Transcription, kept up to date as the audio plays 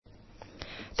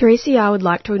3CR would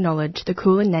like to acknowledge the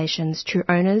Kulin Nation's true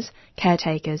owners,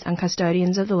 caretakers and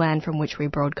custodians of the land from which we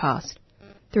broadcast.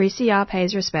 3CR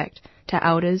pays respect to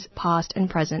elders past and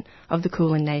present of the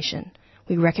Kulin Nation.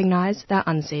 We recognise their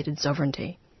unceded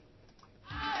sovereignty.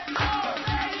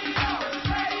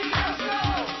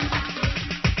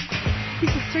 This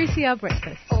is 3CR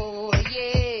Breakfast. Oh,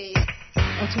 yeah.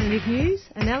 Alternative news,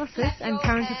 analysis and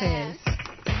current affairs.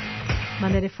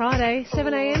 Monday to Friday,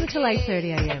 7am till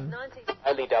 8:30am.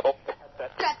 Only double.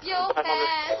 Clap your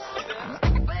hands.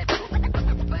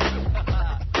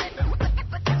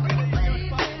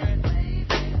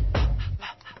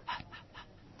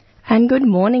 And good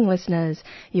morning, listeners.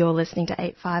 You're listening to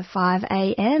 855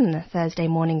 AM, Thursday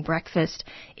morning breakfast.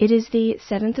 It is the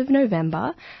 7th of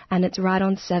November, and it's right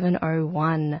on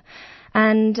 7:01.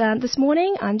 And this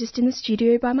morning, I'm just in the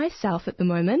studio by myself at the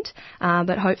moment,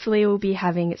 but hopefully we'll be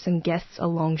having some guests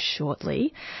along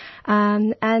shortly.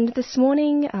 And this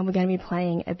morning, we're going to be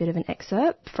playing a bit of an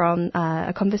excerpt from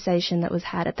a conversation that was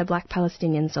had at the Black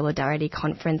Palestinian Solidarity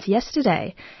Conference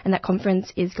yesterday. And that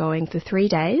conference is going for 3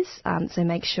 days, so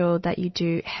make sure that you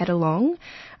do head along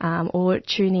or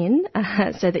tune in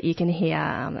so that you can hear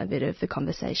a bit of the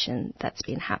conversation that's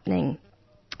been happening.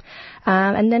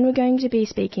 And then we're going to be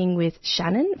speaking with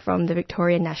Shannon from the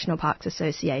Victoria National Parks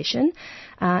Association,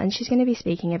 and she's going to be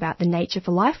speaking about the Nature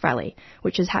for Life rally,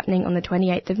 which is happening on the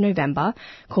 28th of November,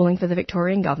 calling for the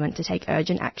Victorian Government to take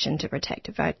urgent action to protect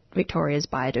Victoria's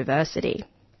biodiversity.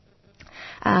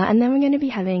 And then we're going to be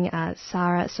having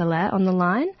Sarah Saleh on the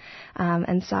line,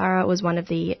 and Sarah was one of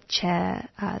the chair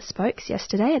spokes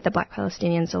yesterday at the Black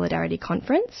Palestinian Solidarity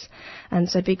Conference, and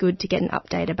so it'd be good to get an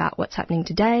update about what's happening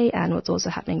today and what's also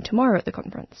happening tomorrow at the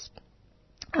conference.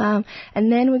 And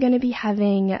then we're going to be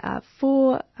having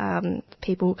 4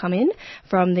 people come in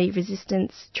from the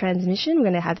Resistance Transmission. We're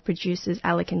going to have producers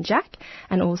Alec and Jack,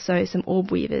 and also some orb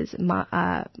weavers,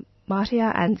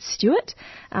 Martia and Stuart,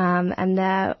 and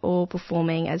they're all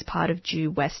performing as part of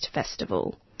Due West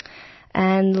Festival.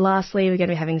 And lastly, we're going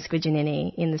to be having Squid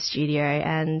Janini in the studio,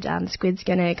 and Squid's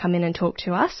going to come in and talk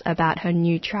to us about her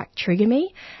new track, Trigger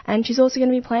Me, and she's also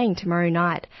going to be playing tomorrow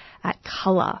night at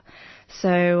Colour.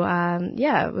 So,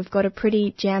 we've got a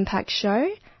pretty jam-packed show,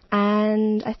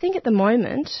 and I think at the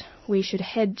moment we should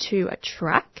head to a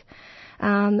track.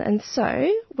 And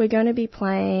so we're going to be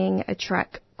playing a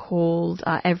track called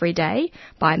Every Day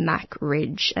by Mac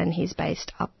Ridge, and he's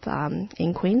based up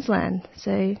in Queensland.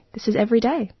 So this is Every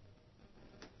Day.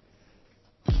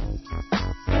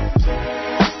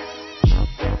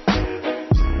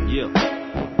 Yeah.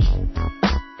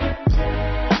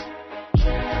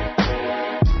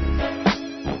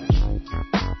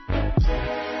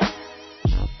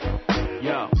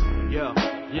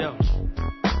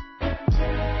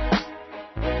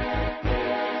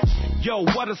 Yo,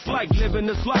 what it's like living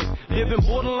this life, living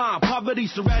borderline, poverty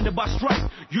surrounded by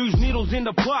strife. Use needles in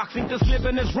the park, think this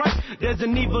living is right. There's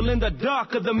an evil in the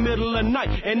dark of the middle of night,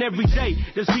 and every day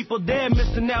there's people there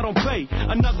missing out on pay.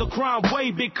 Another crime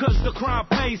wave because the crime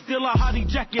pays. Still a hottie,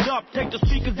 jack it up, take the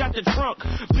speakers out the trunk,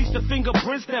 bleach the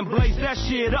fingerprints, then blaze that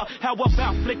shit up. How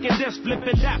about flicking this,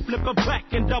 flipping that, flipping back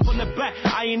and doubling it back?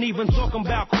 I ain't even talking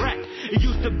about crack. It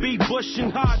used to be Bush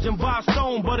and Hodge and Bob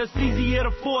Stone, but it's easier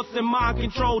to force and mind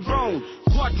control drones.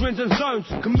 Quadrants and zones,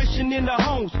 commission in the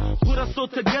homes. Put us all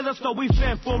together so we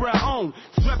fend for our own.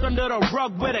 Swept under the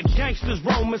rug where the gangsters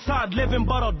roam. It's hard living,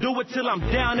 but I'll do it till I'm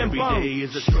down and bone. Every day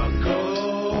is a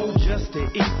struggle just to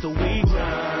eat, so we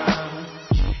grind.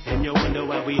 And you wonder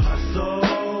why we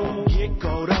hustle, get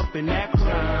caught up in that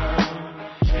crime.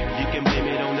 You can blame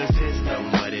it on the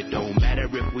system, but it don't matter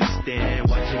if we stand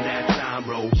watching that time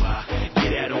roll by.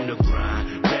 Get out on the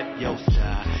grind, rep your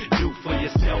side, do for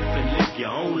yourself and live your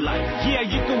own life. Yeah,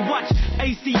 you can watch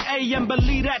ACA and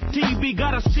believe that TV.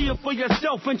 Gotta see it for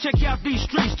yourself and check out these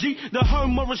streets, G. The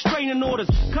home of restraining orders,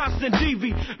 constant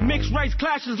DV. Mixed race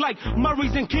clashes like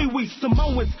Murrays and Kiwis,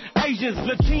 Samoans, Asians,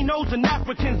 Latinos and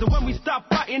Africans. And when we stop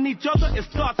fighting each other, it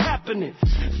starts happening.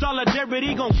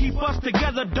 Solidarity gon' keep us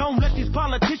together. Don't let these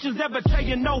politicians ever tell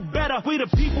you no better. We the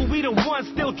people, we the ones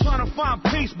still trying to find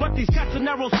peace. But these cats are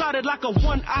narrow-sided like a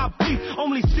one-eye piece.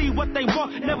 Only see what they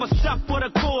want, never stop for the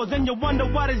cause. And you wonder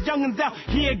why there's youngins out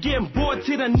here getting bored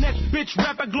to the next bitch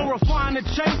rapper glorifying the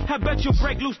change. I bet you'll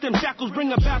break loose them shackles,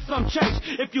 bring about some change.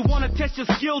 If you wanna test your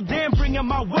skill, then bring it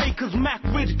my way. Cause Mac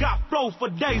Ridge got flow for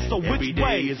days, so which way? Every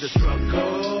day is a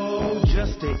struggle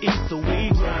just to eat, so we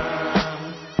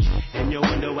grind. And you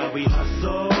wonder why we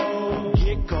hustle,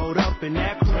 get caught up in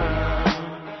that crime.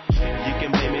 You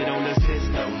can blame it on the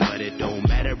system, but it don't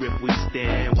matter if we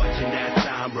stand watching that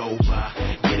time roll by.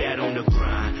 Get out on the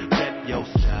grind, rep your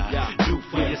side, do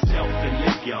for yourself and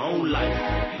live your own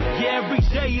life. Yeah, every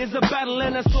day is a battle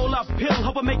and it's all uphill.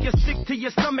 Hope I make you sick to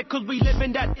your stomach, cause we live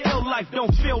in that ill life.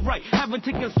 Don't feel right, having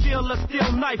to conceal a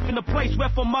steel knife in a place where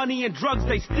for money and drugs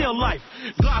they steal life.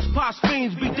 Gloss pots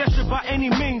fiends be desperate by any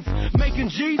means, making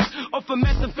G's or for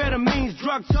methamphetamines.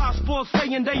 Drug task force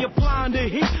saying they applying the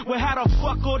heat. Well, how the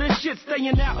fuck all this shit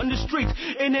staying out in the streets?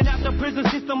 In and out the prison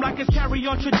system like it's carry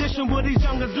on tradition. Will these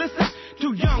youngers listen?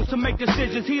 Too young to make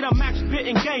decisions. Heat up max spit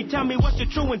and game. Tell me what's your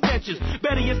true intentions.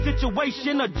 Better your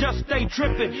situation or just stay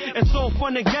tripping. It's all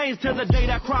fun and games till the day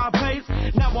that crowd pays.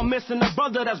 Now I'm missing a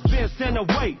brother that's been sent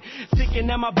away. Thinking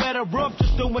am I better off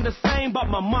just doing the same, but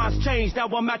my mind's changed. Now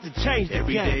I'm at to change the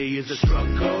Every game. day is a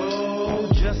struggle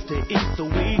just to eat, so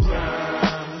we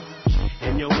grind.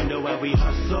 And you wonder why we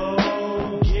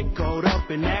hustle. Get caught up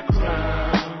in that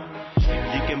crime.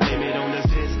 You can blame it on the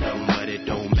system, but it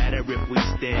don't matter if we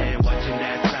stand watching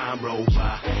that time roll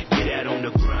by. Get out on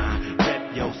the grind,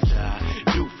 rep your side.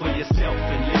 Do for yourself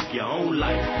and live your own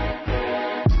life.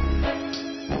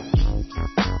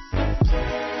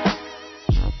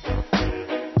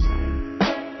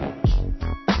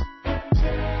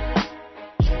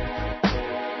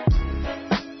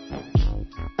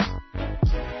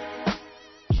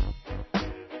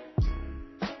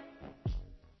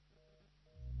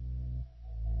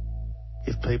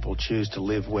 If people choose to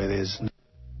live where there's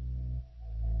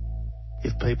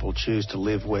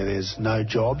no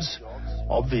jobs,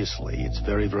 obviously it's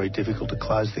very, very difficult to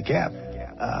close the gap.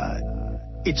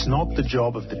 It's not the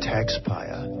job of the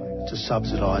taxpayer to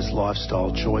subsidise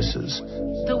lifestyle choices.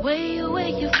 The way you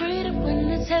weigh your freedom when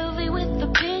it's heavy with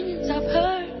opinions I've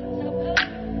heard.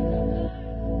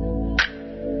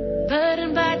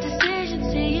 Burdened by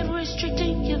decisions, see it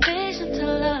restricting your vision to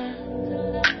learn.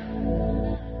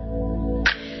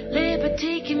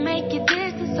 Liberty can make you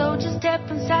distant, so just step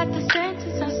inside the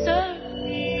sentence I serve.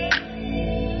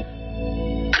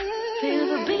 Feel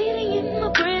the beating in my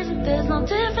prison, there's no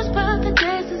difference but the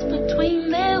distance between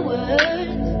their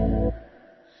words.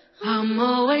 I'm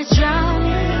always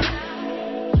drowning,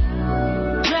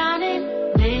 drowning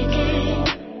naked,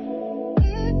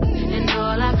 and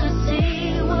all I could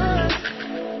see was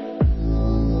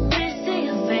missing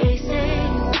your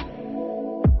faces.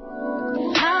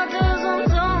 How does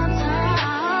one's own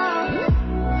time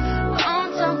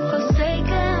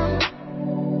forsaken?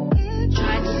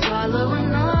 Tried to swallow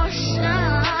an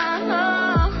ocean,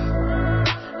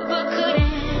 but couldn't.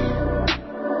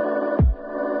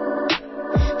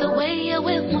 The way you're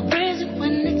with my prison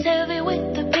when it's heavy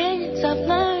with opinions I've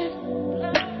learned.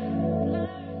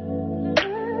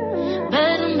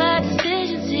 Burdened by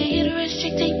decisions, see it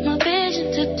restricting my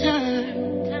vision to turn.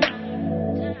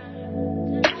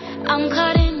 I'm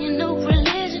caught in your new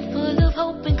religion, full of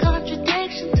hope and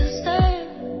contradiction to serve.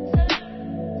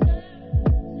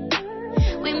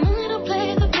 We want to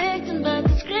play the victim, but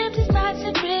the script is not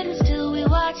yet written, still we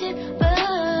watch it burn.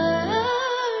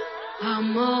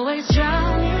 I'm always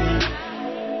drowning,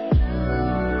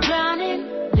 drowning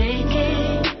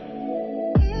naked,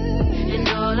 and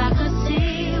all I could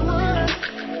see was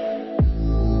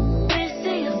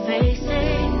missing your faces.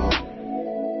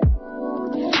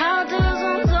 How does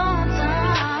one's own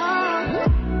time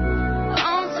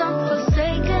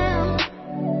forsaken?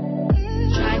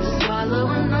 Tried to swallow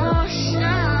an ocean,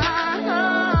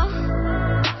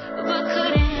 but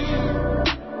couldn't.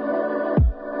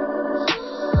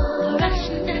 The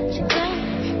ration that you got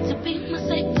to be my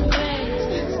saving grace.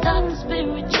 Stop the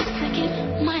spirit just to get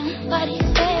my own body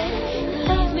fed. And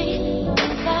leave me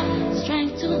without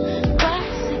strength to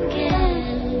rise again.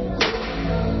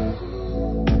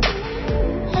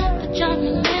 The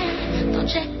drowning man, don't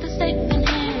check the safe in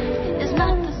hand. It's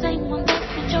not the same one that's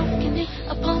been choking me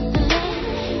upon the land.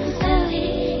 Until he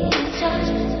is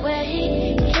judged where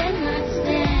he cannot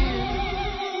stand.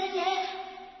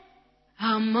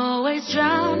 I'm always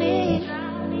drowning,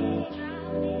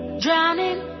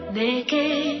 drowning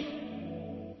naked,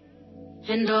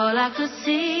 and all I could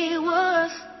see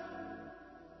was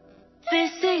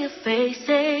missing your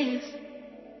faces.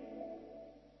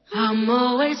 I'm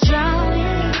always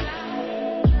drowning,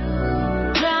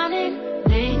 drowning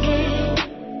naked,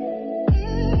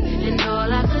 and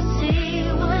all I could see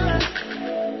was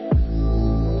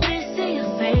missing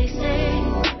your faces.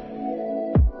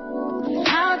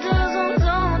 How does one's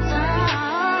own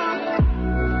time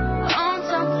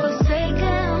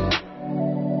forsaken?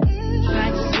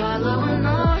 Tried to swallow an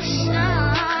ocean,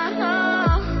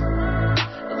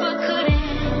 but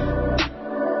couldn't.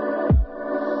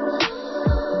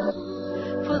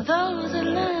 For those that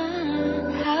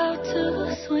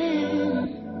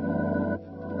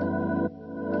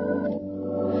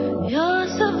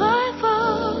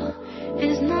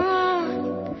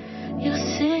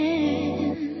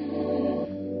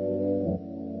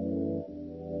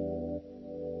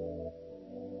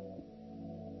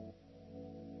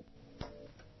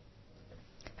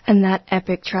And that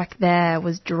epic track there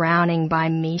was Drowning by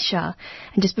Misha.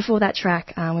 And just before that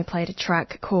track, we played a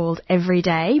track called Every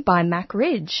Day by Mac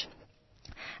Ridge.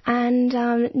 And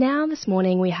now this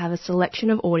morning we have a selection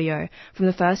of audio from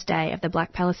the first day of the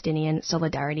Black Palestinian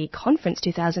Solidarity Conference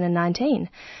 2019.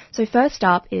 So first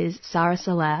up is Sarah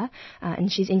Soler,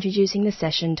 and she's introducing the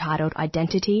session titled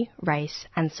Identity, Race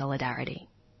and Solidarity.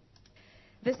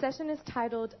 This session is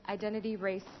titled Identity,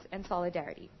 Race and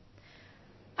Solidarity.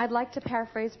 I'd like to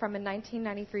paraphrase from a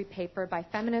 1993 paper by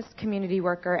feminist community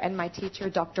worker and my teacher,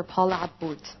 Dr. Paula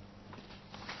Aboud.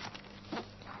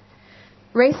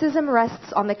 Racism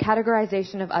rests on the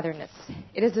categorization of otherness.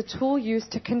 It is a tool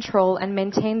used to control and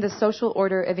maintain the social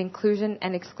order of inclusion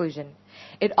and exclusion.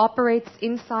 It operates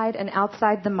inside and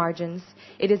outside the margins.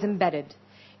 It is embedded.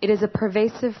 It is a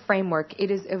pervasive framework.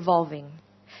 It is evolving.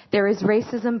 There is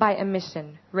racism by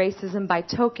omission, racism by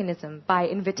tokenism, by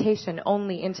invitation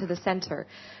only into the center,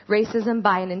 racism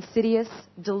by an insidious,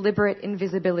 deliberate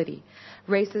invisibility,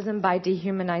 racism by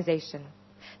dehumanization.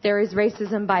 There is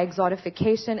racism by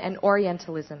exotification and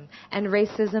orientalism, and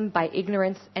racism by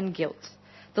ignorance and guilt.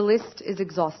 The list is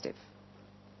exhaustive.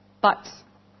 But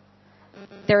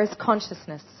there is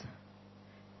consciousness.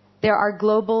 There are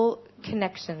global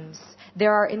connections.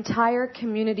 There are entire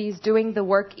communities doing the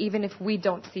work even if we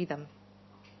don't see them.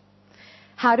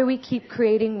 How do we keep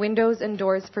creating windows and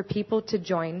doors for people to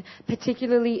join,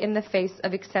 particularly in the face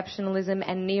of exceptionalism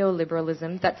and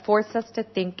neoliberalism that force us to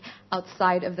think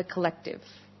outside of the collective?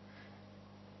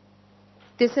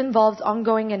 This involves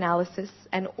ongoing analysis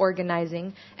and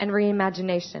organizing and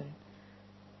reimagination.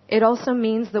 It also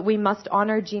means that we must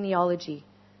honor genealogy,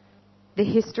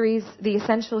 the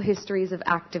essential histories of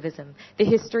activism, the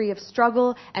history of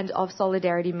struggle and of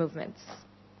solidarity movements.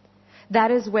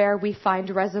 That is where we find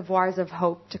reservoirs of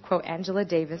hope, to quote Angela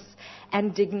Davis,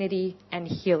 and dignity and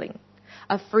healing,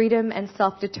 of freedom and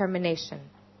self-determination.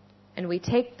 And we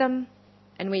take them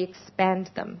and we expand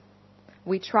them.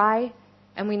 We try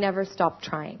and we never stop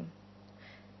trying.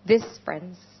 This,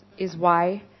 friends, is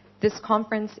why this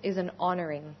conference is an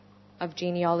honoring of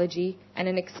genealogy and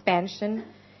an expansion.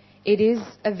 It is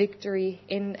a victory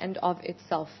in and of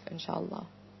itself, inshallah.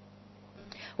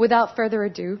 Without further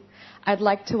ado, I'd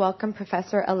like to welcome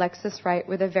Professor Alexis Wright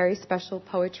with a very special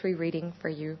poetry reading for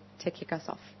you to kick us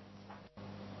off.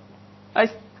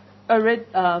 I read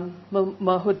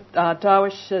Mahmoud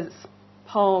Darwish's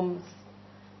poems,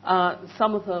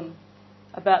 some of them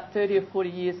about 30 or 40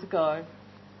 years ago,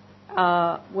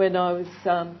 when I was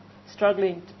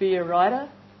struggling to be a writer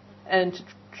and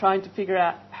trying to figure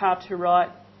out how to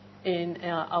write in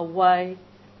a way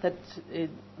that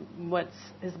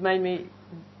has made me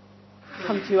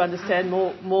come to understand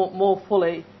more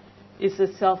fully is the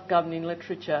self-governing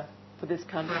literature for this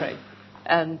country,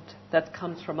 and that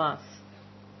comes from us,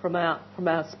 from our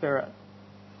spirit.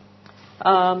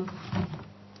 I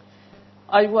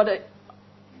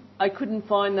couldn't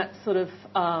find that sort of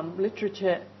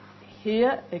literature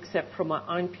here, except from my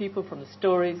own people, from the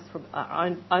stories from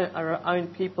our own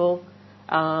people.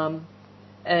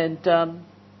 And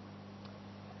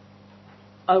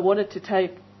I wanted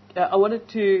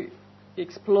to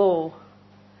explore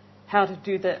how to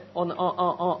do that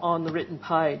on the written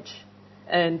page,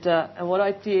 and what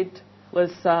I did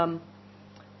was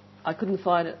I couldn't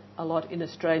find a lot in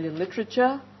Australian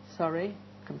literature. Sorry,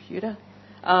 computer.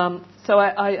 So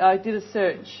I did a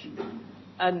search,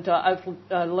 and I've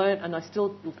learned, and I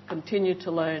still continue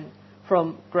to learn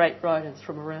from great writers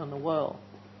from around the world.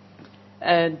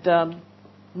 And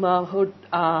Mahmoud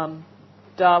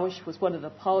Darwish was one of the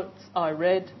poets I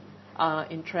read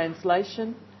in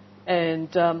translation.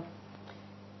 And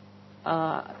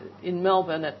in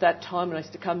Melbourne at that time, when I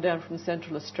used to come down from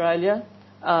Central Australia,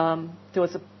 there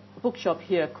was a bookshop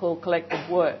here called Collective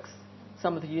Works.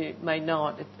 Some of you may know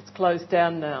it. It's closed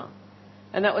down now.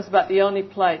 And that was about the only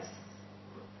place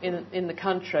in the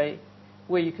country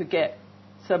where you could get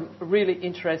some really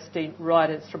interesting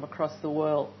writers from across the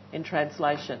world in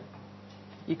translation.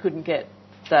 You couldn't get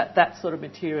that sort of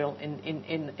material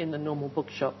in the normal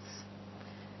bookshops.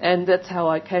 And that's how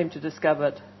I came to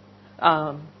discover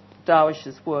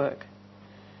Darwish's work.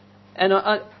 And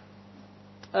I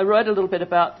wrote a little bit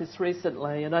about this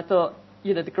recently, and I thought,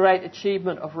 the great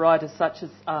achievement of writers such as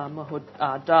Mahmoud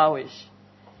Darwish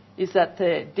is that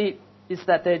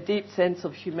their deep sense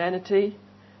of humanity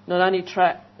not only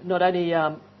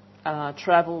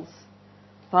travels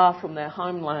far from their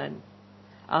homeland,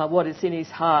 what is in his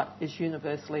heart is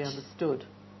universally understood,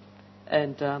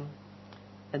 and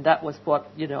that was what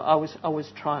I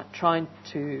was trying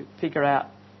to figure out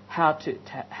how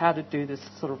to do this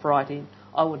sort of writing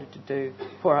I wanted to do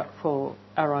for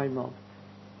our own mob.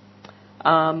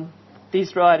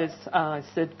 These writers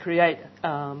said create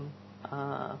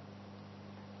the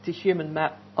human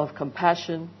map of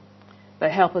compassion. They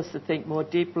help us to think more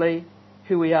deeply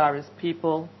who we are as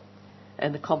people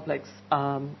and the complex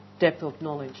depth of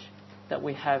knowledge that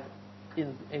we have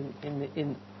in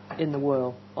the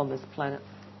world, on this planet.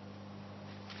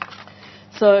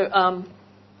 So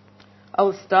I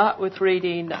will start with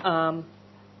reading some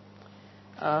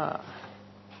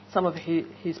of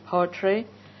his poetry.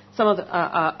 Some of them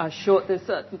are short. There's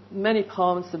many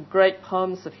poems, some great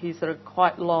poems of his that are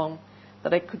quite long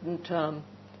that I couldn't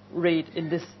read in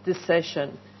this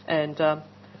session. And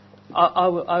I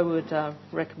would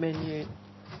recommend you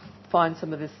find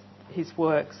some of his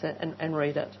works and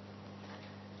read it.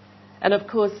 And of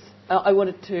course, I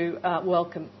wanted to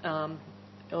welcome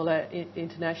all our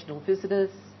international visitors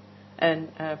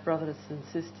and our brothers and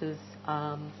sisters,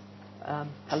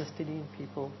 Palestinian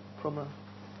people from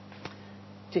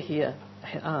to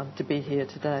be here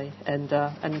today, and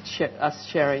us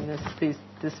sharing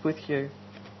this with you.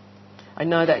 I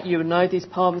know that you know these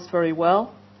poems very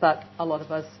well, but a lot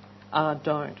of us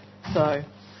don't. So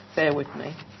bear with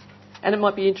me, and it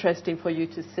might be interesting for you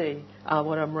to see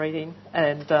what I'm reading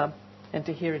and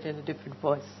to hear it in a different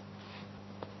voice.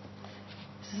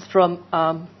 This is from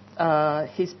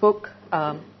his book,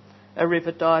 A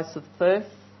River Dies of Thirst.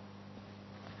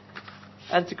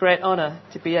 And it's a great honour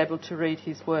to be able to read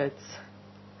his words.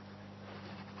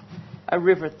 A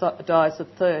river dies of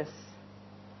thirst.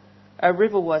 A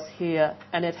river was here,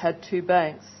 and it had two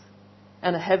banks,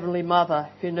 and a heavenly mother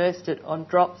who nursed it on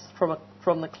drops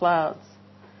from the clouds.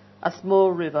 A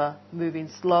small river moving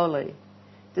slowly,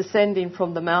 descending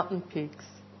from the mountain peaks,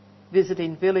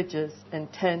 visiting villages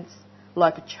and tents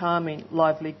like a charming,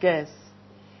 lively guest,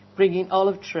 bringing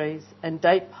olive trees and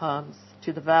date palms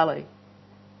to the valley,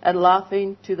 and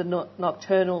laughing to the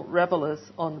nocturnal revellers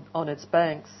on its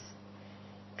banks.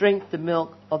 Drink the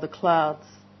milk of the clouds,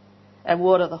 and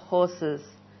water the horses,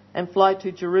 and fly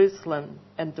to Jerusalem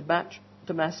and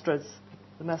Damascus.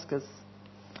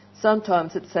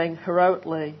 Sometimes it sang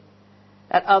heroically,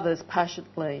 at others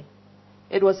passionately.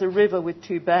 It was a river with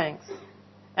two banks,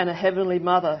 and a heavenly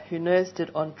mother who nursed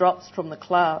it on drops from the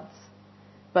clouds.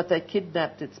 But they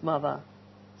kidnapped its mother,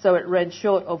 so it ran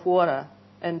short of water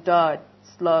and died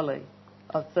slowly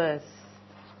of thirst.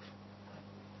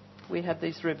 We have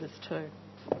these rivers too.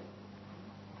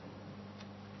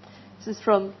 This is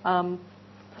from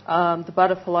The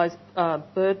Butterfly's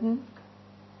Burden,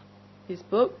 his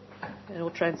book, and we'll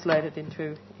translate it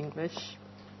into English.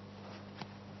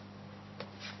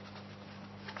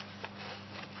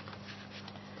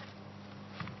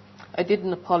 I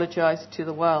didn't apologise to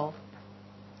the well.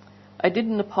 I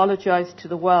didn't apologise to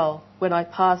the well when I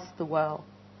passed the well.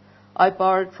 I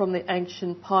borrowed from the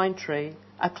ancient pine tree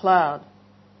a cloud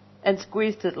and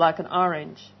squeezed it like an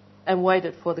orange and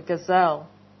waited for the gazelle,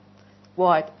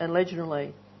 white and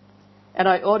leisurely. And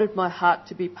I ordered my heart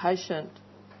to be patient,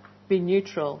 be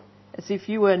neutral, as if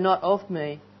you were not of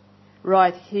me.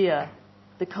 Right here,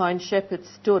 the kind shepherds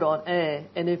stood on air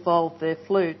and evolved their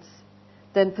flutes,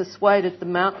 then persuaded the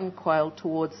mountain quail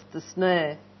towards the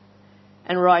snare.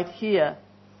 And right here,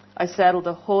 I saddled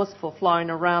a horse for flying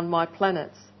around my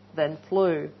planets, then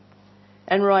flew.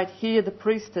 And right here, the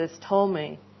priestess told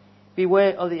me,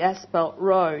 beware of the asphalt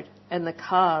road and the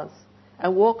cars,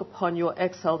 and walk upon your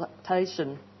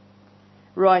exaltation.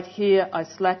 Right here, I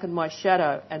slackened my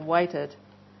shadow and waited.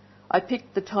 I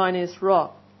picked the tiniest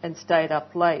rock and stayed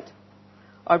up late.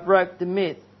 I broke the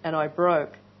myth and I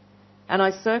broke. And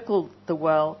I circled the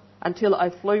well until I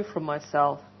flew from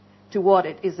myself to what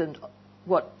isn't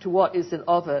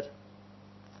of it.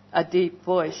 A deep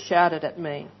voice shouted at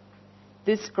me,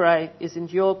 "This grave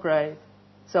isn't your grave,"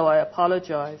 so I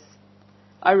apologise.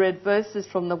 I read verses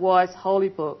from the wise holy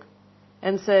book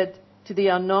and said to the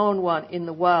unknown one in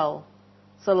the well,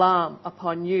 "Salam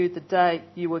upon you the day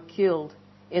you were killed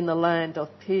in the land of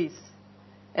peace,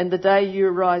 and the day you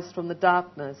arise from the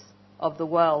darkness of the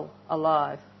well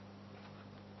alive."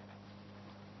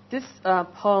 This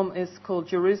poem is called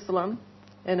Jerusalem,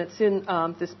 and it's in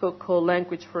this book called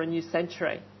Language for a New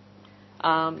Century.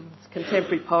 It's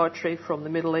contemporary poetry from the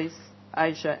Middle East,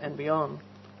 Asia and beyond.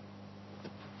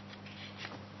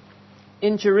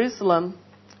 In Jerusalem,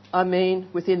 I mean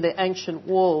within the ancient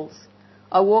walls,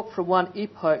 I walk from one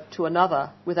epoch to another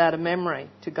without a memory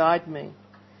to guide me.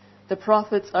 The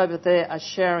prophets over there are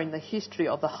sharing the history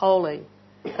of the holy,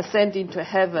 ascending to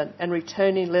heaven and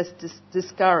returning less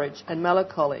discouraged and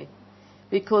melancholy,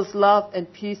 because love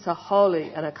and peace are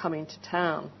holy and are coming to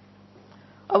town.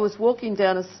 I was walking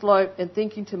down a slope and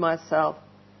thinking to myself,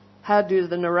 How do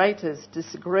the narrators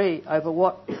disagree over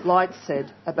what Light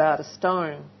said about a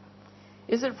stone?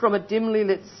 Is it from a dimly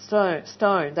lit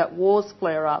stone that wars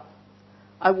flare up?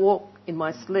 I walk in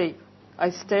my sleep.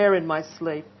 I stare in my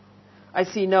sleep. I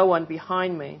see no one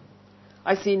behind me.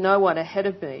 I see no one ahead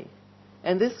of me.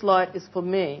 And this light is for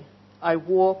me. I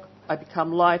walk, I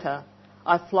become lighter.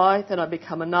 I fly, then I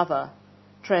become another,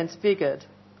 transfigured.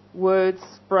 Words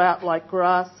sprout like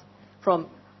grass from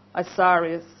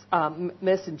Isaiah's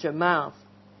messenger mouth.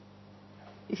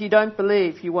 If you don't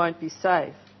believe, you won't be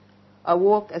safe. I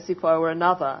walk as if I were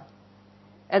another,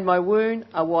 and my wound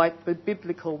a white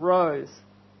biblical rose,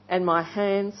 and my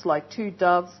hands like two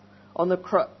doves on the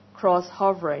cross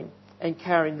hovering and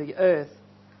carrying the earth.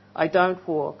 I don't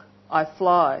walk, I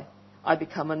fly, I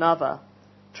become another,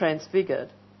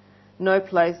 transfigured. No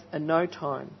place and no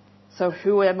time. So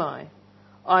who am I?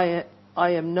 I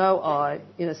am no I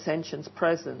in Ascension's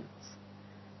presence.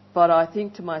 But I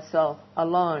think to myself,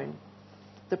 alone.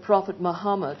 The Prophet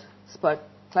Muhammad spoke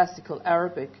classical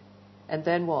Arabic. And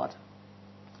then what?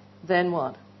 Then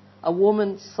what? A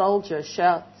woman soldier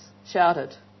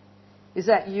shouted, "Is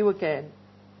that you again?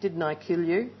 Didn't I kill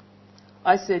you?"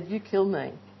 I said, "You killed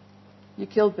me. You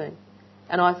killed me.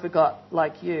 And I forgot,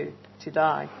 like you, to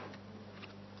die."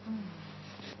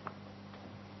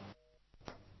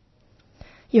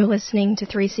 You're listening to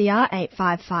 3CR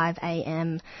 855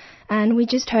 AM, and we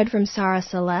just heard from Sarah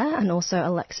Saleh and also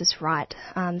Alexis Wright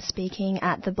speaking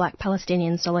at the Black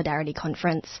Palestinian Solidarity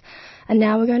Conference. And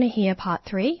now we're going to hear part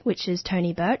 3, which is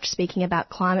Tony Birch speaking about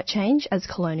climate change as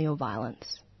colonial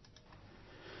violence.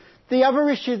 The other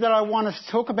issue that I want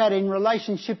to talk about in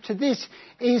relationship to this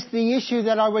is the issue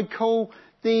that I would call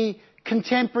the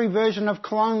contemporary version of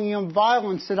colonial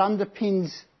violence that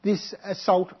underpins this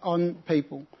assault on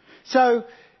people. So,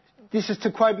 this is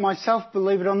to quote myself,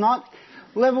 believe it or not,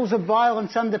 levels of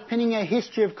violence underpinning a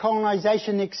history of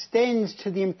colonisation extends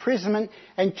to the imprisonment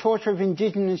and torture of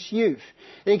Indigenous youth.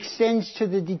 It extends to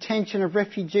the detention of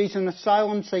refugees and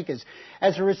asylum seekers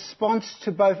as a response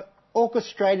to both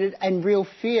orchestrated and real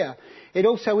fear. It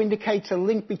also indicates a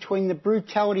link between the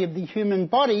brutality of the human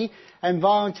body and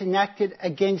violence enacted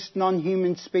against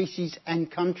non-human species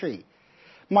and country.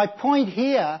 My point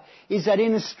here is that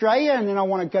in Australia, and then I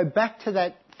want to go back to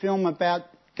that film about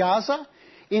Gaza,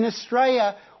 in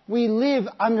Australia we live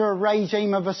under a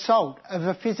regime of assault, of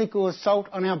a physical assault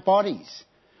on our bodies.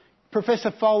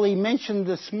 Professor Foley mentioned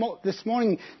this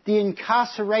morning the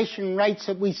incarceration rates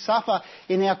that we suffer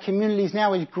in our communities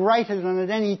now is greater than at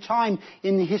any time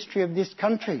in the history of this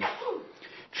country.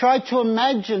 Try to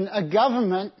imagine a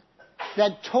government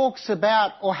that talks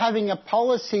about or having a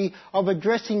policy of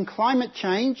addressing climate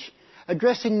change,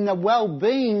 addressing the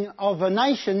well-being of a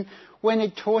nation when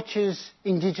it tortures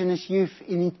Indigenous youth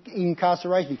in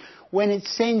incarceration, when it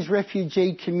sends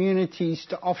refugee communities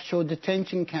to offshore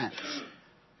detention camps.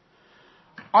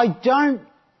 I don't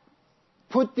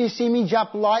put this image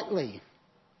up lightly.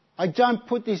 I don't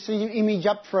put this image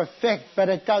up for effect, but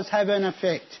it does have an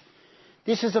effect.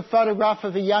 This is a photograph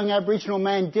of a young Aboriginal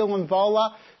man, Dylan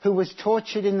Vola, who was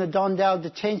tortured in the Dondale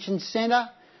Detention Centre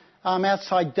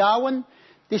outside Darwin.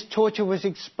 This torture was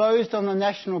exposed on the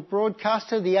national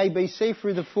broadcaster, the ABC,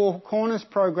 through the Four Corners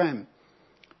program.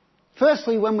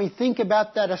 Firstly, when we think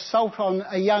about that assault on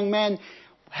a young man,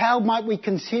 how might we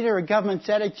consider a government's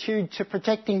attitude to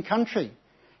protecting country?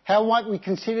 How might we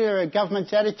consider a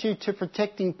government's attitude to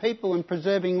protecting people and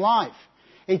preserving life?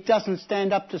 It doesn't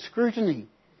stand up to scrutiny.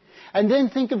 And then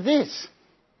think of this.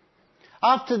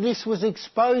 After this was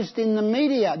exposed in the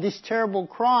media, this terrible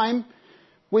crime,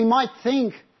 we might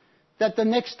think that the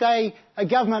next day a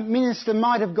government minister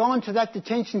might have gone to that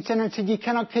detention centre and said, "You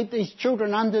cannot keep these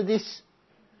children under this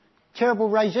terrible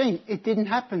regime." It didn't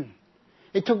happen.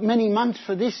 It took many months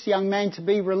for this young man to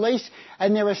be released,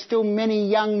 and there are still many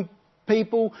young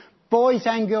people, boys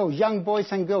and girls, young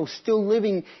boys and girls, still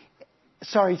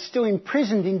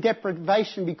imprisoned in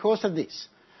deprivation because of this.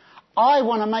 I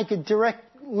want to make a direct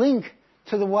link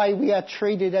to the way we are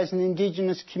treated as an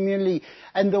Indigenous community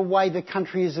and the way the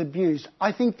country is abused.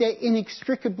 I think they're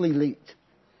inextricably linked.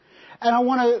 And I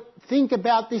want to think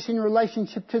about this in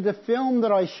relationship to the film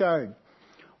that I showed.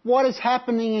 What is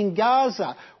happening in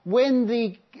Gaza? When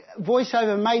the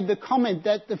voiceover made the comment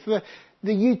that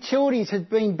the utilities had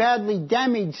been badly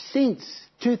damaged since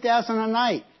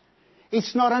 2008,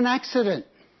 it's not an accident.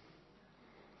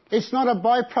 It's not a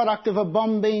byproduct of a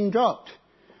bomb being dropped.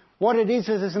 What it is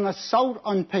an assault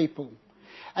on people.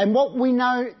 And what we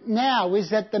know now is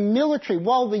that the military,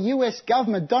 while the US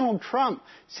government, Donald Trump,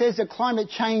 says that climate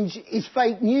change is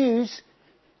fake news,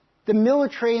 the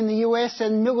military in the US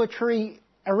and military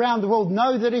around the world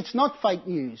know that it's not fake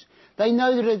news. They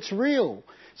know that it's real.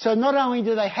 So not only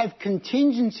do they have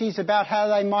contingencies about how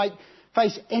they might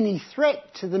face any threat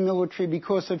to the military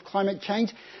because of climate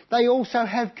change, they also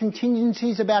have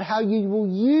contingencies about how you will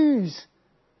use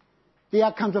the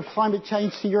outcomes of climate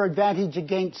change to your advantage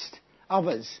against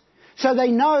others. So they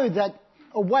know that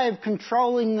a way of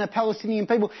controlling the Palestinian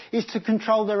people is to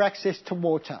control their access to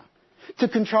water, to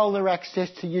control their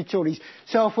access to utilities.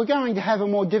 So if we're going to have a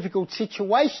more difficult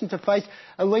situation to face,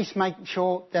 at least make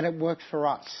sure that it works for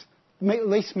us. At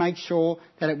least make sure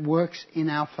that it works in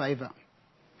our favour.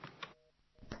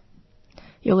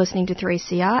 You're listening to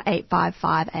 3CR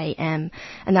 855 AM,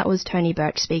 and that was Tony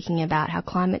Birch speaking about how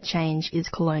climate change is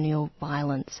colonial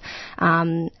violence.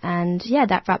 And yeah,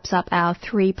 that wraps up our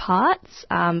 3 parts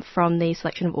from the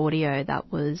selection of audio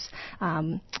that was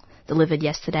delivered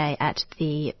yesterday at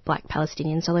the Black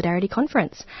Palestinian Solidarity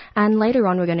Conference. And later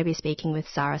on, we're going to be speaking with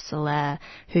Sarah Soler,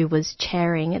 who was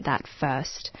chairing that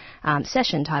first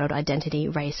session titled Identity,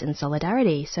 Race and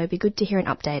Solidarity. So it'd be good to hear an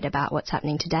update about what's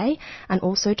happening today and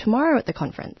also tomorrow at the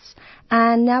conference.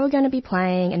 And now we're going to be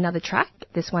playing another track.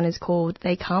 This one is called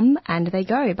They Come and They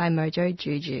Go by Mojo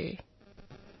Juju.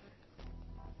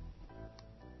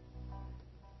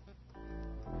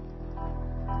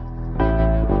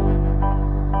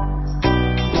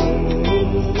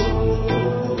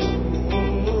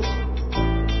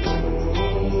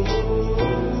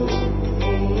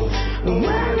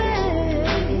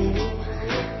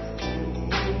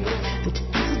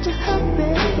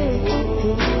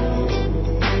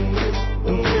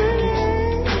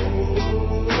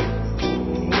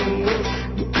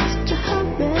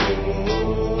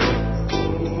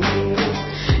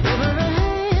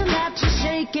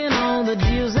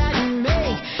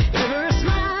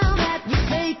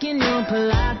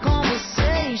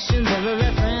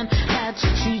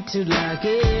 Like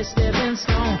a stepping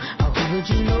stone, how would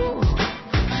you know?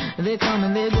 They come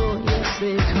and they go, yes,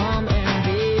 they come and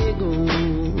they go.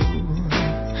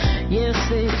 Yes,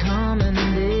 they come and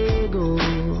they go.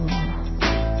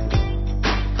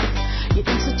 You're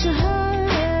in such a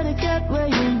hurry to get where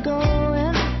you're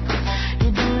going.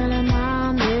 You don't really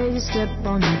mind where you step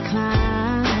on your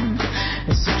climb.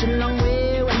 It's such a long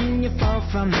way when you fall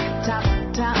from the top,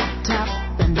 top, top.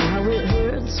 And how it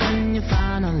hurts when you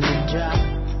finally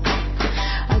drop.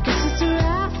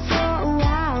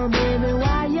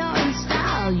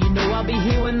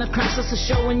 The cracks just to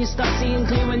show when you start seeing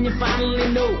clear, when you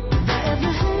finally know. Every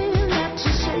hand that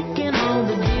you're shaking, all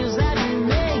the deals that you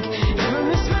make,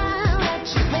 every smile that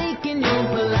you're faking, your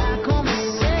polite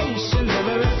conversations,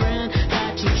 every friend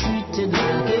that you treated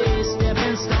like a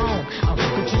stepping stone. How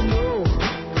could you know?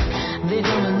 They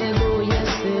come and they go,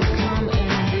 yes, they come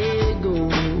and they go.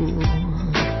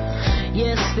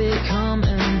 Yes, they come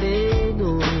and they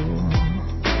go.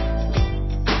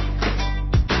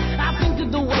 I think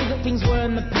of the way that things were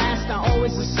in the past, I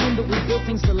always assumed that we built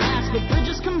things to last, but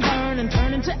bridges can burn and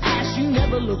turn into ash. You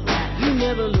never look back, you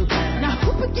never look back. Now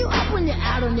who picked you up when you're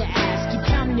out on your ass? Keep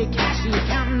counting your cash, and you're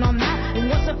counting on that. And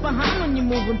what's up behind when you're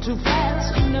moving too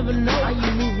fast? You never know, are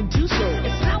you moving too slow?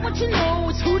 It's not what you know,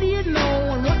 it's who do you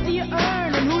know, and what do you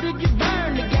earn, and who did you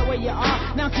burn to get where you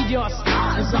are? Now kid, you're a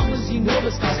star, as long as you know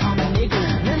the stars come and they go.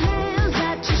 The hands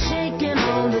that you're shaking,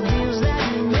 all the deals that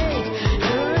you make,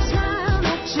 every smile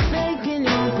that you're faking,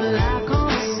 your polite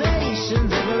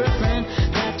conversations, every friend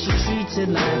that you treated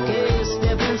like a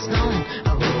stepping stone.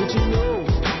 I hope that you know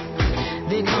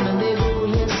they come and they go.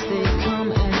 Yes, they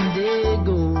come and they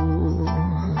go.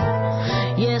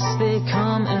 Yes, they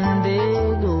come and they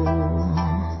go.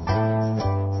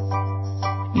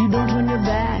 You don't turn your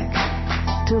back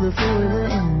till the floor of the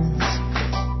ends.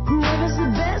 Whoever's the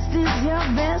best is your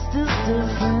bestest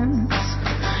difference.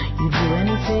 You do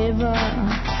any favor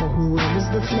for whoever's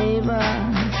the flavor,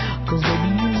 'cause baby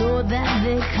you know that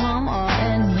they come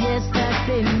and yes that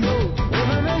they know.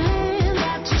 Every hand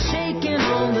that you're shaking,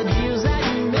 all the deals that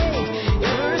you make,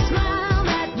 every smile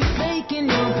that you're faking,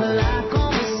 your polite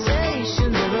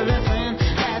conversations, every friend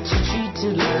that you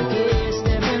treated like a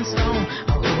stepping stone.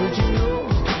 I hope that you know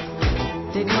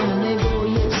they come and they go.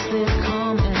 Yes, they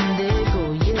come and they go.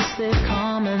 Yes, they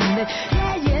come and they,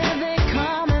 yeah, yeah, they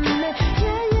come and they,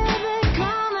 yeah, yeah, they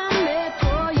come and they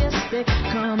go. Yes, they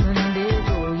come and they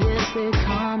go. Yes, they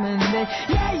come and they,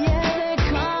 yeah, yeah, they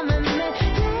come and they,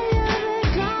 yeah, yeah, they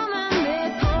come and they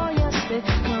go. Yes, they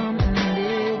come and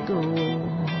they go.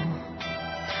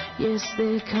 Yes,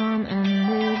 they come and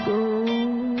they go.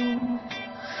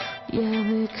 Yeah,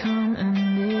 they come and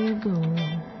they go.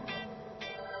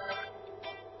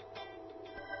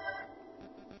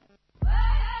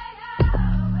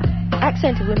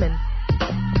 Accent to Women.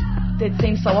 it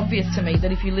seems so obvious to me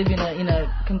that if you live in a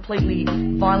completely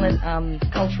violent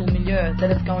cultural milieu, that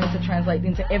it's going to translate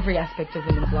into every aspect of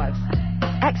women's lives.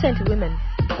 Accent women.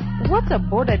 What's a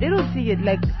border? They don't see it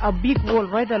like a big wall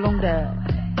right along the.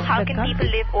 How can people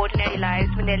live ordinary lives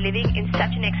when they're living in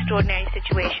such an extraordinary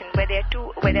situation where there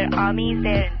are armies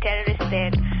there and terrorists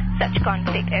there, such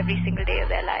conflict every single day of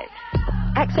their lives?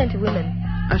 Accent women.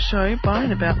 A show by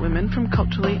and about women from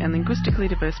culturally and linguistically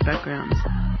diverse backgrounds.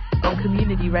 On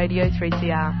Community Radio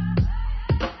 3CR.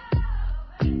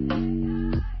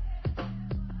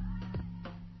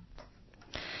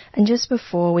 And just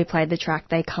before we played the track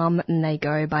They Come and They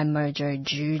Go by Mojo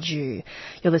Juju.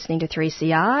 You're listening to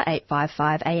 3CR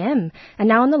 855 AM. And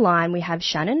now on the line we have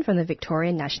Shannon from the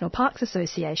Victorian National Parks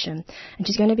Association. And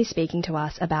she's going to be speaking to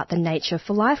us about the Nature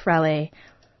for Life rally.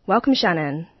 Welcome,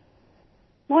 Shannon.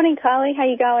 Morning, Carly. How are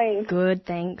you going? Good,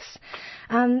 thanks.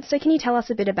 So can you tell us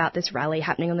a bit about this rally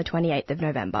happening on the 28th of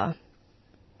November?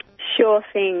 Sure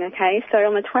thing. Okay, so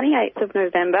on the 28th of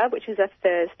November, which is a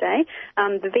Thursday,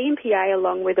 the VNPA,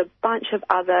 along with a bunch of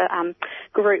other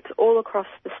groups all across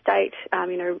the state,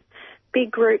 big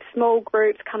groups, small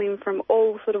groups coming from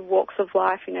all sort of walks of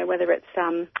life, whether it's,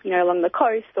 along the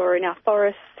coast or in our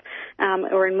forests,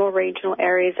 or in more regional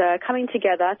areas, are coming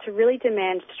together to really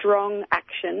demand strong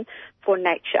action for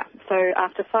nature. So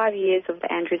after 5 years of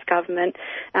the Andrews government,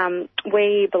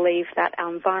 we believe that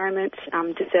our environment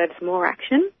deserves more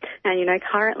action. And,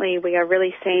 currently we are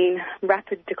really seeing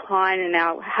rapid decline in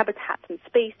our habitats and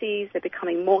species. They're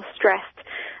becoming more stressed,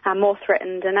 more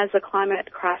threatened. And as the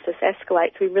climate crisis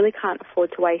escalates, we really can't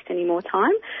afford to waste any more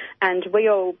time. And we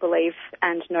all believe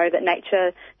and know that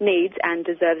nature needs and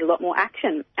deserves a lot more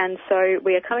action. And so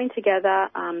we are coming together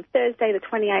Thursday, the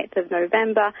 28th of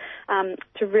November,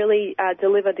 to really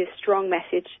deliver this strong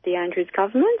message to the Andrews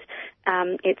government.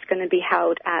 It's going to be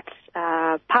held at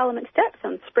Parliament Steps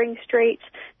on Spring Street,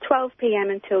 12 p.m.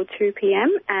 until 2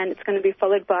 p.m, and it's going to be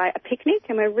followed by a picnic,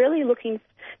 and we're really looking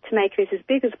to make this as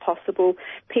big as possible,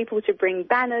 people to bring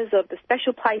banners of the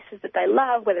special places that they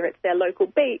love, whether it's their local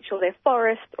beach or their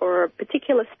forest or a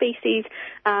particular species,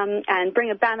 and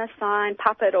bring a banner, sign,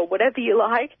 puppet or whatever you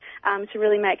like, to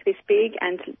really make this big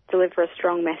and to deliver a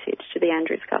strong message to the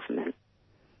Andrews government.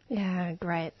 Yeah,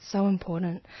 great. So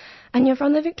important. And you're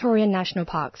from the Victorian National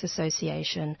Parks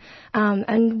Association.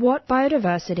 And what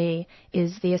biodiversity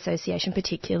is the association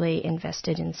particularly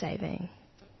invested in saving?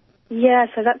 Yeah,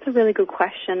 so that's a really good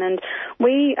question, and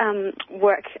we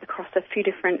work across a few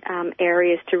different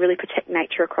areas to really protect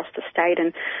nature across the state,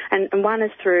 and one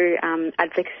is through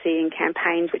advocacy and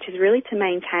campaigns, which is really to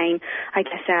maintain, I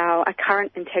guess, our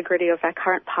current integrity of our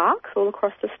current parks all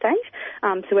across the state.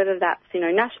 So whether that's,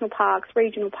 national parks,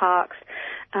 regional parks,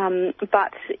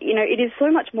 but, it is so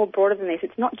much more broader than this.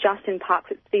 It's not just in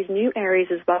parks, it's these new areas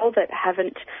as well that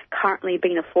haven't currently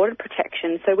been afforded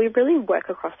protection. So we really work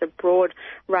across a broad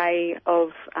array of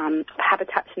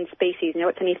habitats and species.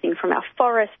 It's anything from our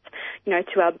forests,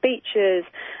 to our beaches,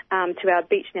 to our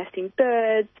beach nesting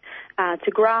birds,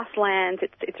 to grasslands.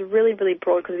 It's really, really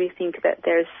broad because we think that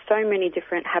there's so many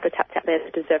different habitats out there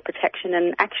that deserve protection,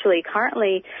 and actually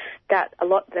currently that a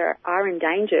lot there are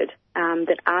endangered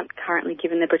that aren't currently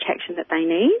given the protection that they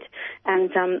need.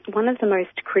 And one of the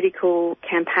most critical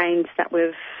campaigns that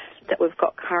we've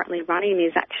got currently running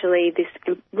is actually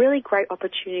this really great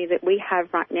opportunity that we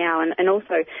have right now, and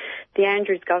also the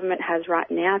Andrews government has right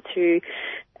now to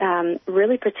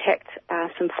really protect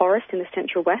some forest in the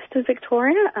central west of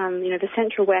Victoria. The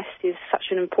central west is such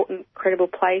an important, credible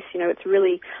place. It's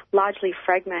really largely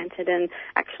fragmented, and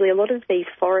actually a lot of these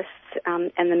forests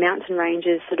and the mountain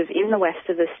ranges sort of in the west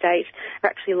of the state are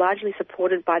actually largely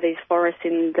supported by these forests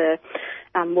in the,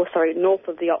 north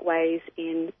of the Otways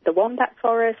in the Wombat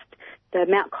Forest, the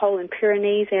Mount Cole and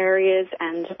Pyrenees areas,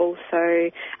 and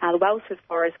also the Wellsford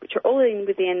Forest, which are all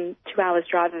within 2 hours'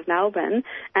 drive of Melbourne.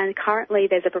 And currently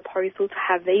there's a proposal to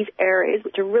have these areas,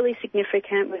 which are really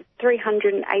significant, with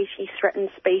 380 threatened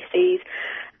species,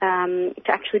 to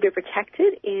actually be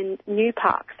protected in new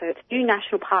parks. So it's new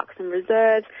national parks and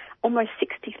reserves, almost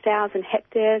 60,000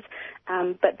 hectares,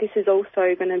 but this is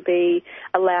also going to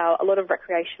allow a lot of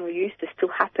recreational use to still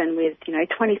happen with,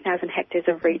 20,000 hectares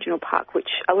of regional park, which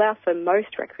allow for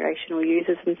most recreational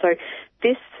users. And so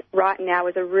this right now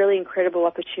is a really incredible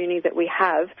opportunity that we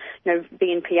have.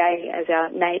 BNPA, as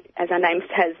our name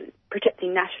says,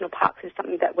 protecting national parks is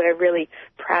something that we're really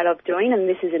proud of doing, and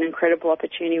this is an incredible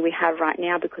opportunity we have right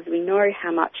now because we know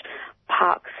how much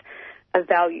parks are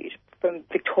valued from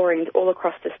Victorians all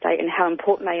across the state and how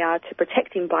important they are to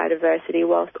protecting biodiversity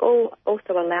whilst also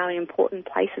allowing important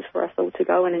places for us all to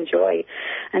go and enjoy.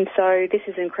 And so this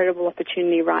is an incredible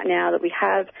opportunity right now that we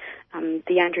have.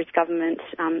 The Andrews government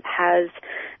has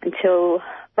until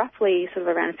roughly sort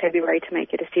of around February to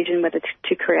make a decision whether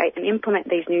to create and implement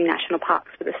these new national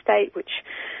parks for the state, which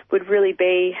is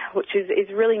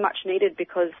really much needed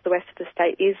because the west of the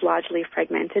state is largely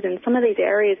fragmented, and some of these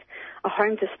areas are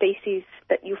home to species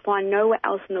that you find nowhere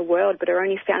else in the world but are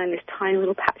only found in this tiny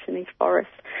little patch in these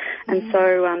forests. And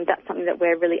so that's something that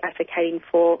we're really advocating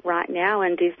for right now,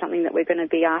 and is something that we're going to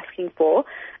be asking for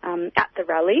at the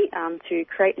rally to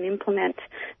create and implement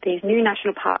these new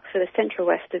national parks for the central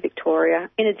west of Victoria,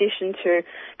 in addition to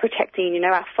protecting,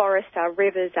 our forests, our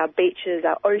rivers, our beaches,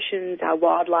 our oceans, our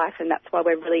wildlife. And that's why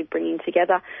we're really bringing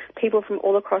together people from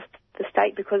all across the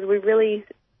state, because we really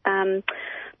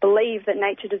believe that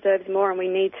nature deserves more, and we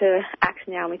need to act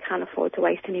now, and we can't afford to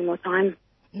waste any more time.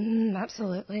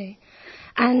 Absolutely.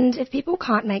 And if people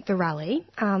can't make the rally,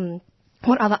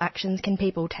 what other actions can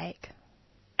people take?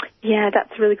 Yeah,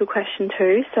 that's a really good question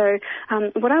too. So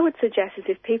what I would suggest is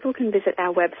if people can visit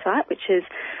our website, which is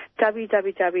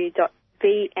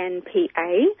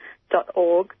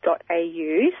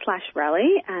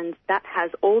www.vnpa.org.au/rally, and that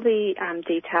has all the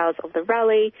details of the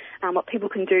rally, what people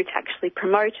can do to actually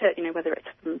promote it, whether it's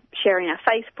sharing our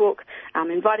Facebook,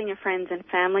 inviting your friends and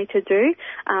family to do.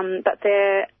 But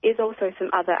there is also some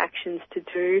other actions to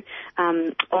do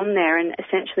on there, and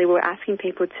essentially we're asking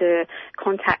people to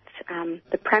contact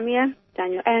the Premier,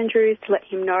 Daniel Andrews, to let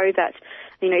him know that,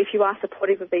 if you are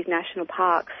supportive of these national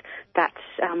parks, that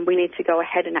we need to go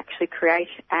ahead and actually create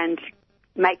and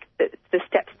make the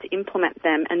steps to implement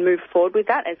them and move forward with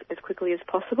that as quickly as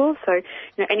possible. So,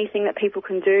 anything that people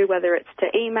can do, whether it's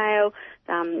to email,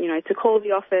 to call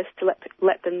the office, to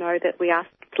let them know that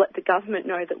to let the government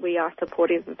know that we are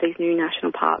supportive of these new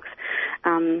national parks,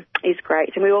 is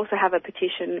great. And we also have a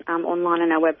petition online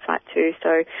on our website too,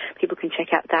 so people can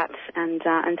check out that and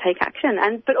take action.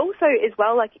 But also as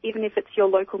well, like even if it's your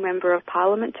local member of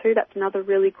parliament too, that's another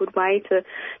really good way to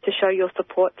show your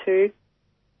support too.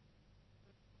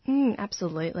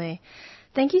 Absolutely.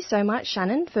 Thank you so much,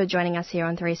 Shannon, for joining us here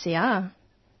on 3CR.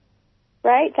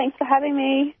 Great. Thanks for having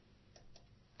me.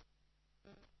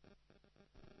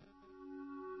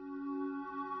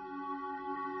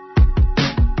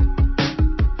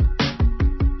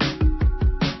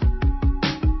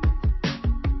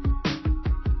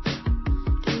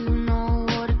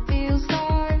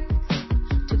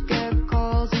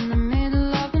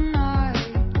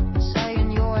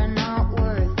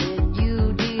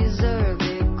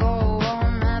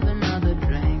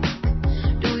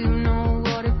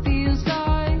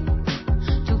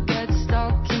 To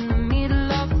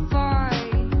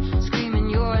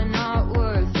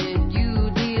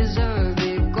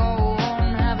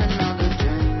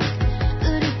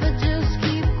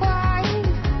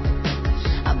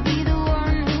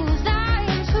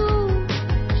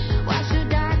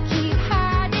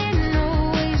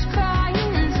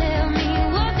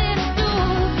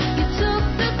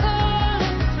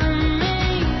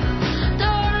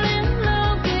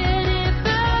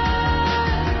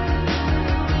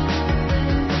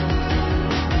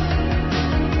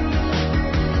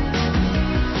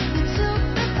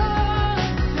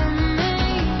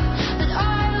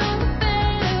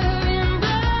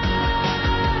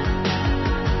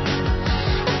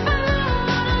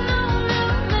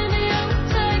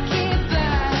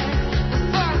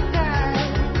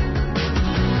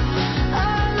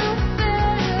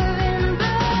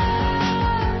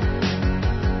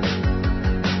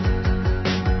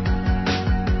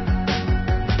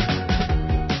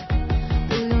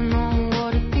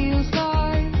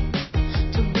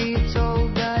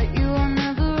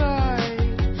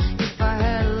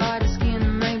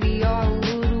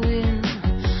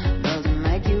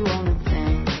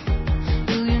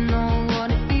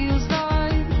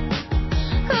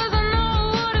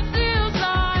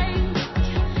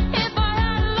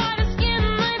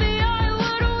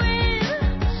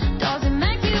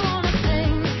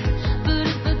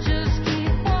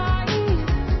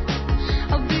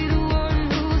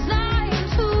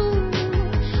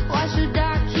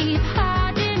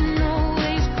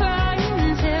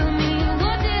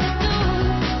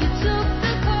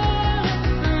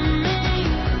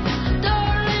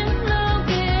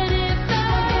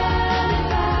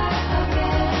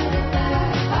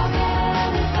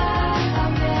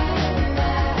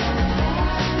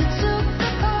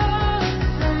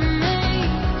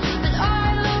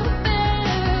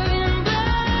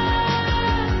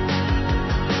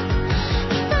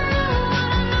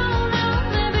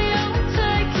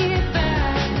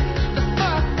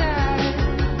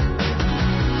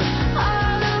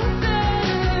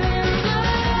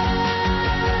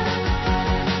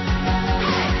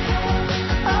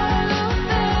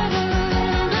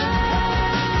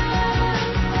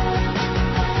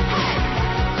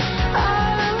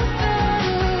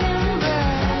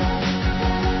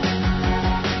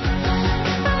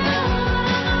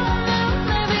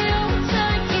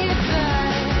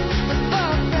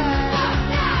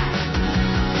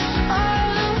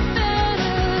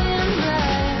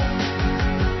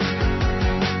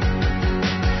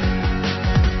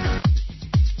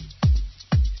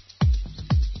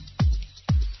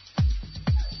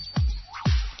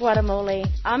Guatemala.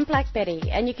 I'm Black Betty,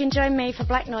 and you can join me for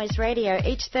Black Noise Radio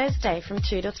each Thursday from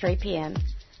 2 to 3 p.m.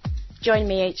 Join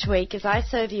me each week as I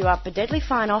serve you up a deadly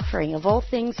fine offering of all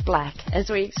things black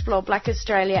as we explore Black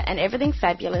Australia and everything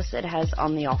fabulous it has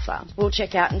on the offer. We'll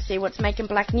check out and see what's making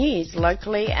black news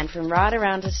locally and from right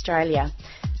around Australia.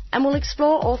 And we'll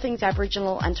explore all things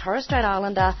Aboriginal and Torres Strait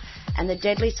Islander and the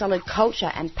deadly solid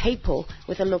culture and people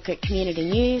with a look at community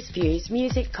news, views,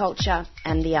 music, culture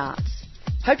and the arts.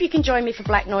 Hope you can join me for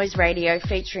Black Noise Radio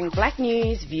featuring black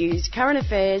news, views, current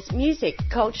affairs, music,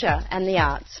 culture and the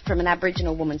arts from an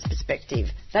Aboriginal woman's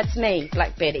perspective. That's me,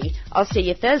 Black Betty. I'll see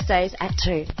you Thursdays at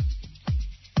 2.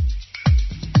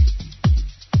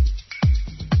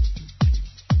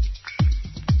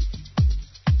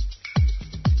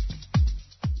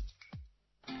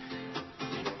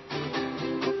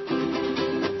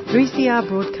 "3CR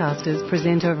broadcasters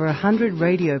present over 100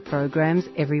 radio programs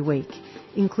every week,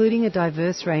 including a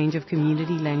diverse range of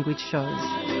community language shows.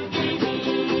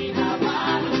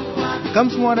 Kamu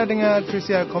semua ada dengar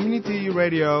 3CR Community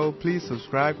Radio, please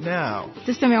subscribe now.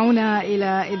 تستمعون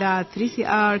إلى إذاعة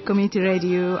 3CR Community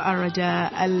Radio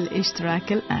الرجاء الاشتراك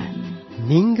الآن.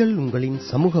 நீங்கள் உங்களின்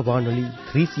சமூக வானொலி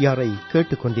 3CR-ஐ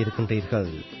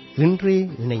கேட்டுக்கொண்டிருக்கின்றீர்கள். இன்றே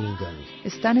இணையுங்கள்.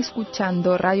 Están escuchando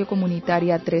Radio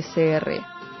Comunitaria 3CR.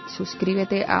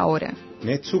 Suscríbete ahora.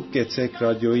 Netsuk Getsek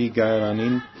Radioi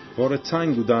Gairanin, որը ցայն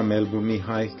գուդա Մելբուրնի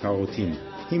հայ քաղաքին։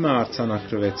 Հիմա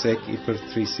արձանագրվեցեք իբր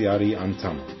 3CR-ի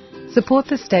անդամ։ Support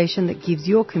the station that gives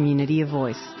your community a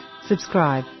voice.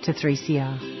 Subscribe to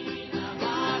 3CR.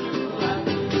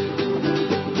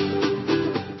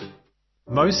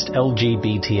 Most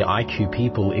LGBTIQ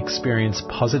people experience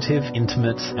positive,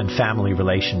 intimate and family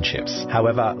relationships.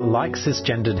 However, like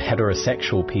cisgendered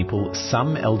heterosexual people,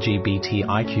 some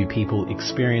LGBTIQ people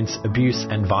experience abuse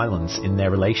and violence in their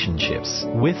relationships.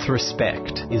 With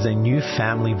Respect is a new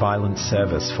family violence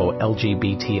service for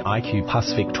LGBTIQ plus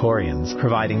Victorians,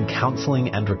 providing counselling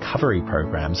and recovery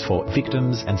programs for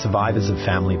victims and survivors of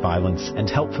family violence and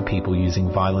help for people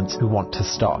using violence who want to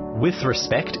stop. With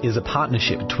Respect is a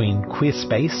partnership between Queer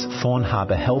Space, Thorn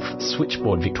Harbour Health,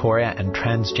 Switchboard Victoria and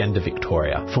Transgender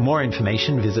Victoria. For more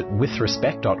information, visit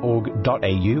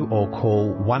withrespect.org.au or call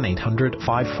 1800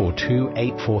 542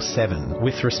 847.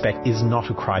 With Respect is not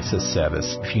a crisis service.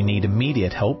 If you need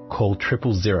immediate help, call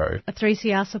 000. A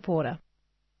 3CR supporter.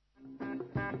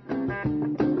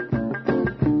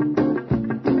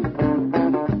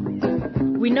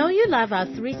 We know you love our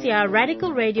 3CR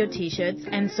Radical Radio t-shirts,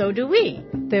 and so do we.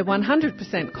 They're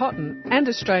 100% cotton and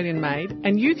Australian made,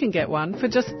 and you can get one for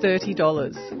just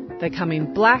 $30. They come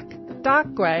in black,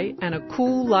 dark grey and a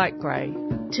cool light grey.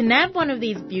 To nab one of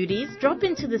these beauties, drop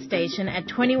into the station at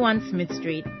 21 Smith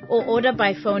Street or order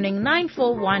by phoning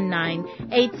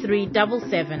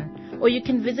 9419-8377. Or you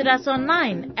can visit us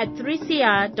online at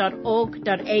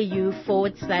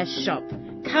 3cr.org.au/shop.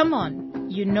 Come on,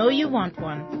 you know you want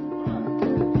one.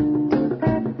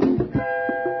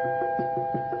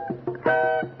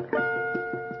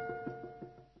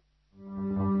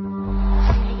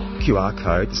 QR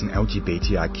Code is an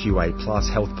LGBTIQA+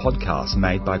 health podcast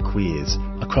made by queers.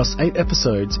 Across 8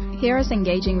 episodes, hear us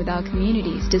engaging with our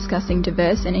communities, discussing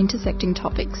diverse and intersecting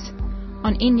topics.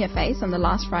 On In Your Face on the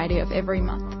last Friday of every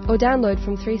month. Or download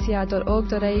from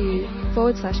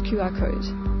 3cr.org.au/QR code.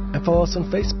 And follow us on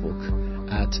Facebook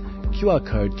at QR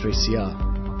Code 3CR.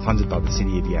 Funded by the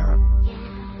City of Yarra.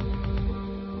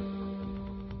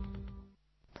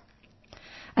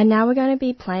 And now we're going to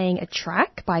be playing a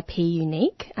track by P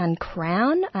Unique and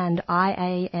Crown and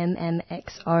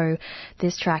IAMMXO.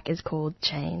 This track is called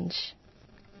Change.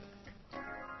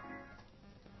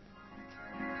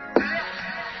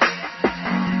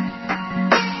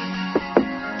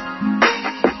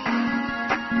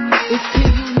 It's P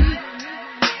Unique.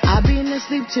 I've been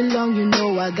asleep too long, you know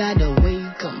I gotta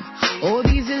wake 'em. All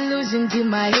these illusions in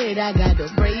my head, I gotta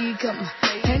break 'em.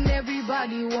 And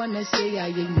everybody wanna say I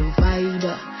ain't no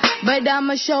fighter, but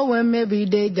I'ma show 'em every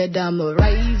day that I'ma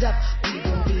rise up. We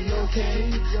gon' be okay.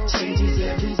 Changes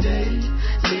every day.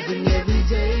 Living every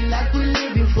day like we're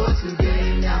living for today.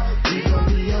 Now we gon'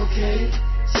 be okay.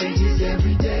 Changes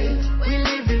every day. We're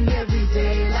living every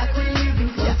day like we're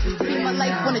living for today. My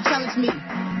life wanna challenge me.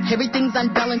 Everything's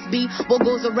unbalanced, B. What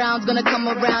goes around's gonna come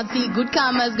around. See, good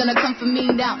karma's gonna come for me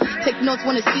now. Take notes,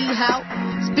 wanna see how.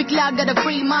 Speak loud, got a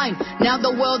free mind. Now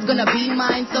the world's gonna be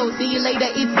mine. So see you later,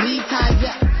 it's me time,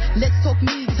 yeah. Let's talk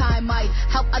me time. I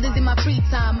help others in my free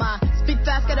time. I spit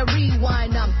fast, gotta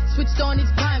rewind. I'm switched on,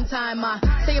 it's prime time. I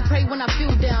say a pray when I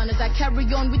feel down as I carry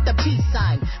on with the peace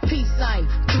sign. Peace sign,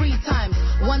 3 times.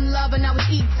 One love and now it's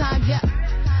eat time, yeah.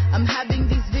 I'm having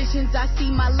these visions, I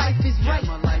see my life is right.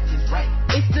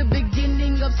 It's the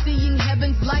beginning of seeing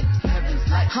heaven's light.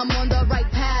 I'm on the right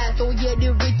path, oh yeah,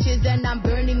 the riches, and I'm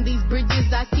burning these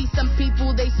bridges. I see some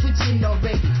people, they switching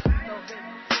already.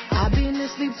 I've been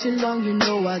asleep too long, you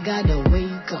know I gotta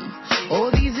wake 'em.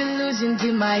 All these illusions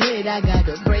in my head, I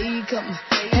gotta break 'em.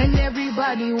 And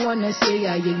everybody wanna say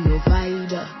I ain't no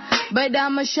fighter, but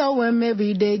I'ma show 'em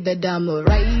every day that I'ma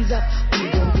rise up. We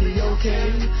gon' be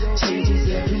okay, changes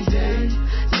every day,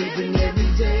 living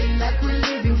every day like we're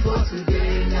living for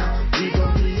today. Now we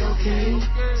gon' be okay,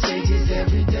 changes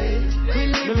every day, we're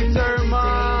living every day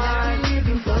like we're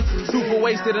living for today. Super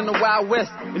wasted in the Wild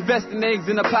West, investing eggs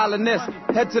in a pile of nests.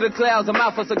 Head to the clouds, I'm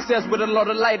out for success with a lot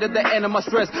of light at the end of my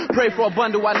stress. Pray for a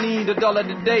bundle, I need $1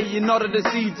 today in order to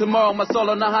see tomorrow. My soul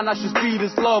on the hunt, I should speed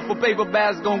and slow, for paper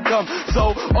bags gon' come.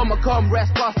 So, on my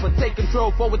comrades prosper, take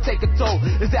control, forward take a toll.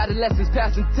 It's adolescents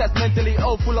passing tests, mentally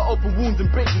old, full of open wounds and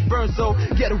bridges burned. So,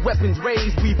 get the weapons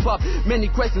raised, we pop. Many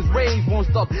questions raised, won't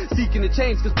stop seeking the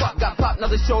change, cause pop got pop.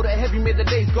 Another shoulder heavy, made the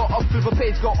days go off, flip a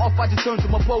page go off. I just turn to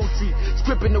my poetry,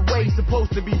 scripting the way it's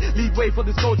supposed to be. Lead way for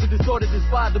this culture, distorted,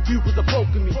 inspired, the pupils are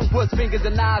poking me. Words, fingers,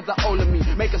 and eyes are all of me.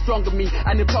 Make a stronger me,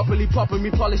 and it properly popping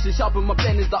me. Polish and sharpen my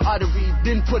pen is the artery.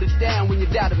 Didn't put it down when you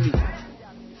doubted me.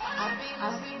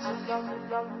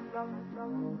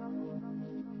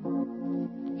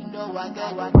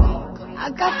 I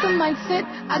got the mindset,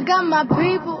 I got my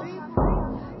people,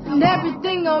 and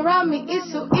everything around me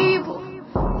is so evil.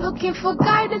 Looking for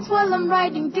guidance while I'm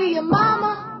writing dear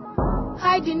mama.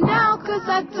 Hiding now cause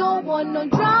I don't want no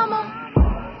drama.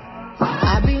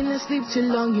 I've been asleep too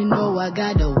long, you know I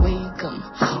gotta wake 'em.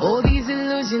 All these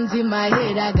illusions in my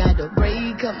head, I gotta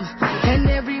break 'em. And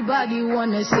everybody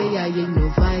wanna say I ain't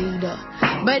no fighter,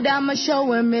 but I'ma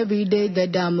show 'em every day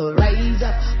that I'ma rise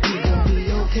up. We gon'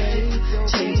 be okay,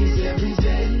 changes every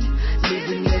day,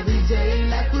 living every day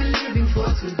like we're living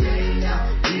for today. Now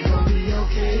we gon' be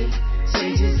okay,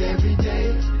 changes every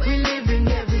day, we're living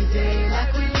every day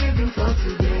like we're living for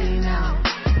today. Now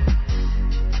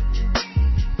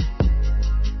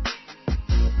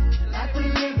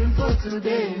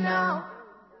today now.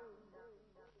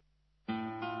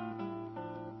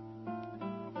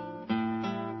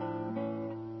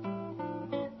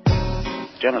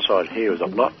 Genocide here is a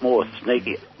lot more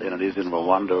sneaky than it is in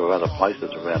Rwanda or other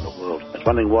places around the world. It's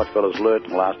one thing white fellas learned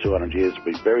in the last 200 years, to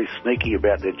be very sneaky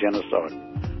about their genocide.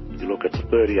 You look at the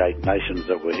 38 nations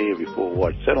that were here before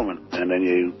white settlement, and then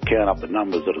you count up the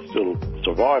numbers that are still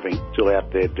surviving, still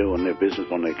out there doing their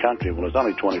business on their country. Well, there's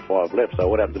only 25 left, so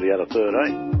what happened to the other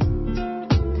 13?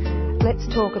 Let's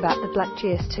talk about the Black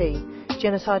GST.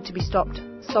 Genocide to be stopped,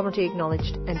 sovereignty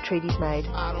acknowledged and treaties made.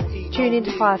 Tune in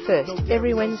to Fire First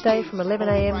every Wednesday from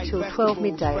 11am till 12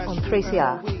 midday on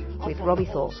 3CR with Robbie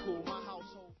Thorpe.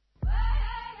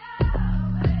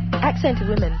 Accented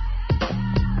women.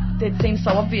 It seems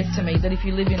so obvious to me that if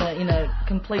you live in a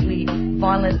completely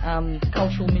violent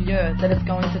cultural milieu, that it's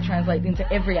going to translate into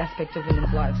every aspect of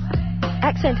women's lives.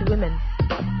 Accented women.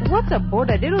 What's a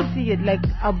border? They don't see it like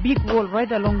a big wall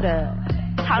right along the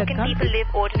How can country. people live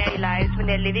ordinary lives when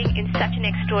they're living in such an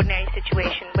extraordinary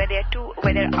situation where there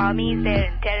are armies there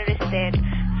and terrorists there,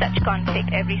 such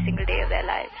conflict every single day of their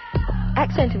lives?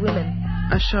 Accented women.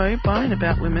 A show by and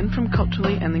about women from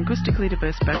culturally and linguistically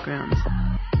diverse backgrounds.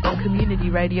 On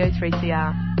Community Radio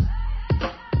 3CR.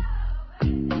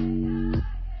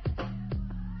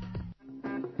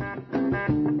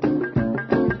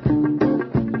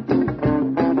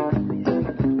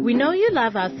 We know you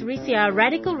love our 3CR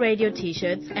Radical Radio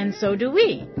t-shirts, and so do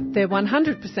we. They're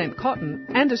 100% cotton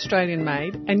and Australian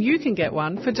made, and you can get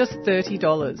one for just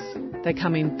 $30. They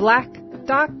come in black,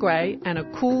 dark grey and a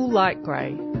cool light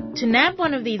grey. To nab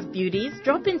one of these beauties,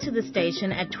 drop into the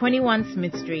station at 21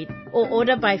 Smith Street or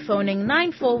order by phoning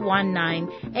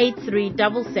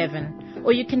 9419-8377.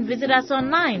 Or you can visit us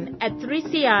online at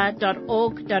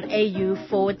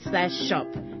 3cr.org.au/shop.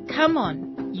 Come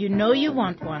on, you know you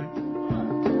want one.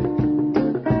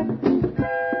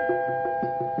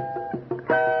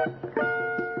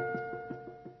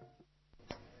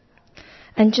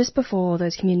 And just before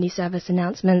those community service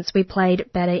announcements, we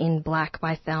played Better in Black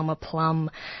by Thelma Plum.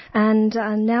 And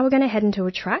now we're going to head into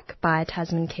a track by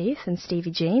Tasman Keith and Stevie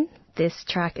Jean. This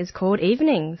track is called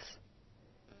Evenings.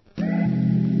 You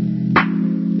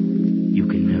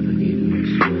can never give me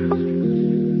stress.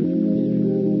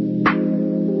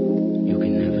 You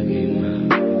can never give my.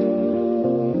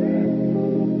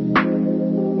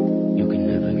 You can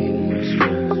never give me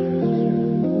stress.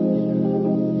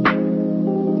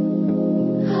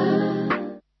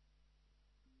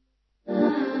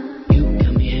 You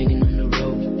got me hanging on the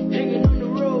rope. Hanging on the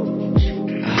rope.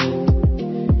 I hope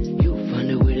you find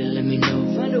a way to let me know.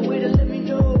 Find a way to let me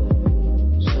know.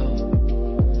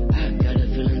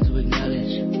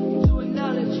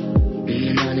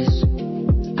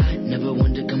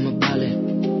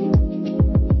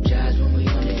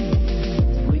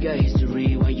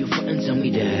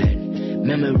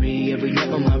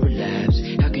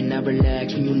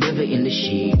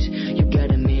 sheets. You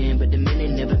got a man, but the man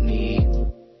ain't never me.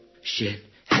 Shit,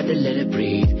 had to let it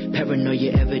breathe.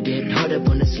 Paranoia evident, hard up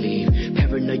on the sleeve.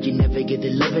 Paranoid you never get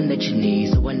the loving that you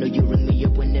need. So I know you ring me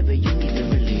up whenever you need the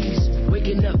release.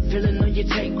 Waking up, feeling on your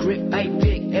tight grip. I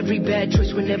pick every bad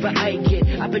choice whenever I get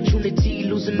opportunity.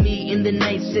 Losing me in the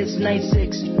night 6, night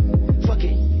 6. Fuck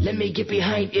it, let me get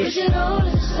behind it. Push it all to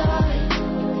the side.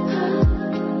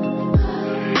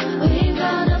 We ain't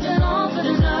got nothing on for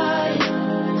the night.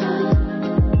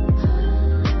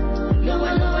 No,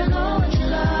 I know what you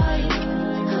like.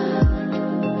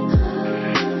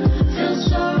 Feels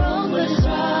so wrong, but it's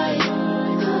right.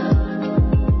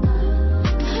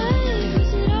 Hey,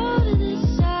 push it all to the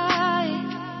side.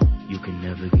 You can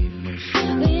never give me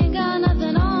shit. We ain't got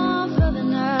nothing on for the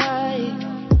night.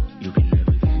 You can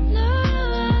never give me. No,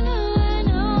 I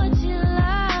know what you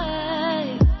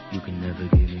like. You can never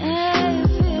give me. Hey, it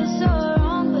feels so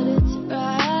wrong, but it's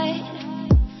right.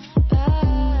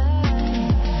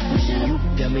 You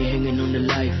got me hanging on the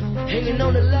life, hanging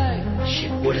on the life.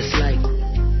 Shit, what it's like.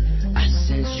 I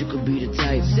sense you could be the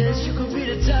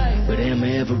type, but am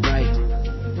I ever right?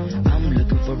 I'm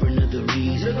looking for another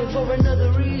reason,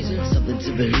 something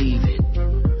to believe in.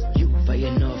 You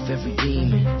fighting off every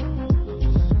demon.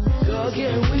 Girl,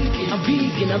 getting weak, I'm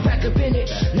peaking, I'm back up in it.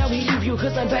 Now we leave you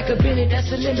cause I'm back up in it, that's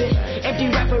the limit. Empty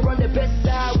rapper on the best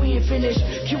side, we ain't finished.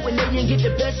 Q&A and get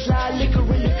the best slide, liquor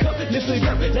in the cup, lift it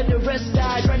up, let the rest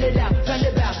die. Run it out, find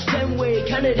about, 10 way,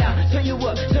 count it out. Turn you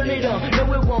up, turn it on, no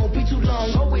it won't be too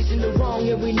long. Always in the wrong,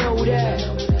 and we know that.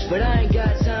 But I ain't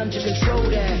got time to control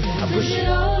that. I push it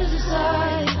all to the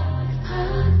side.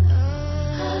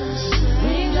 We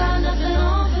ain't got nothing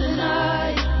on for the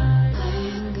night.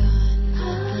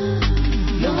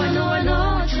 No, I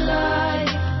know what you like.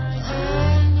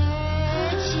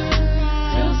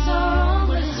 Feels so wrong,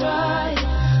 but it's right.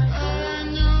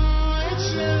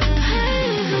 Hey,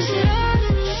 push it all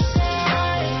to the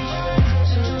side.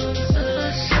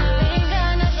 We ain't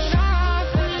got nothing on for the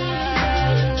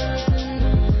night.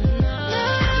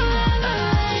 No,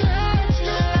 I know what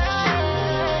you like.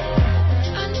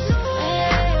 Hey,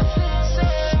 it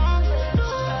feels so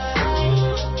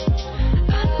wrong,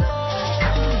 but it's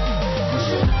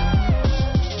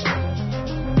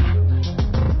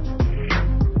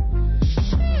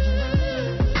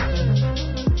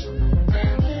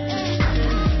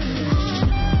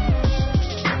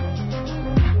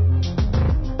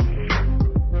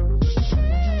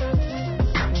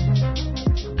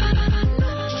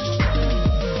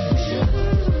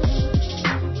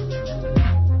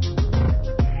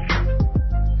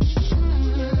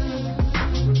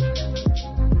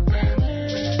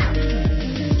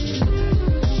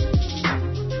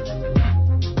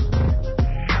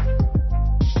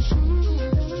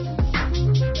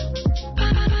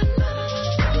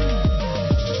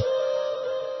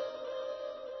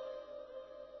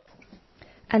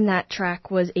And that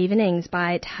track was Evenings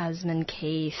by Tasman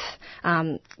Keith.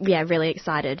 Really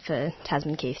excited for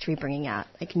Tasman Keith to be bringing out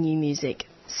new music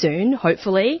soon,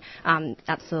 hopefully.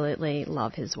 Absolutely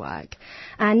love his work.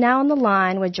 And now on the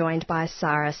line, we're joined by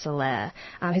Sarah Soler,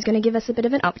 who's going to give us a bit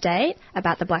of an update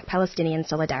about the Black Palestinian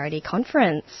Solidarity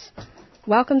Conference.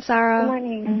 Welcome, Sarah. Good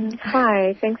morning.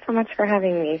 Hi, thanks so much for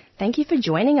having me. Thank you for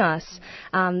joining us.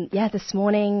 This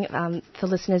morning, for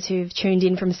listeners who've tuned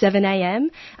in from 7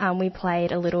 a.m., we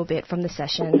played a little bit from the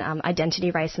session, Identity,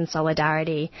 Race and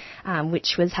Solidarity,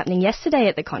 which was happening yesterday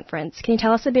at the conference. Can you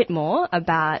tell us a bit more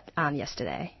about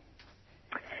yesterday?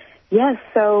 Yes,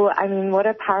 so, what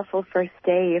a powerful first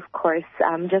day, of course.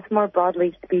 Just more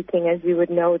broadly speaking, as you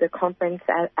would know, the conference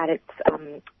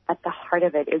at the heart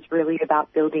of it is really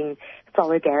about building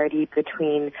solidarity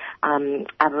between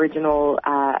Aboriginal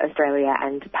Australia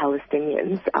and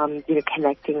Palestinians,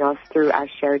 connecting us through our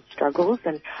shared struggles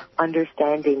and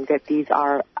understanding that these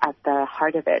are at the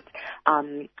heart of it,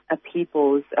 a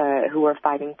peoples who are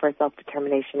fighting for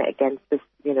self-determination against this,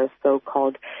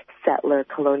 so-called settler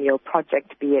colonial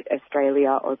project, be it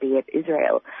Australia or be it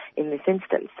Israel in this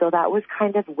instance. So that was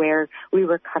kind of where we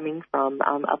were coming from,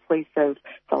 a place of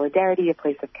solidarity, a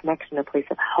place of connection, a place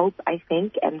of hope, I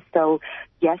think. And so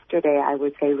yesterday, I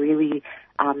would say, really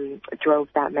drove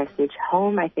that message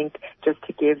home. I think just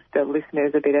to give the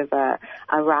listeners a bit of a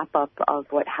wrap-up of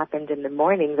what happened in the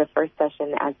morning, the first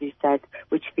session, as you said,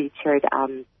 which featured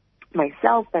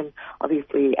myself and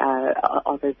obviously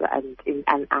others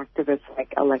and activists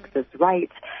like Alexis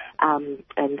Wright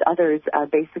and others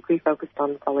basically focused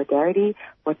on solidarity,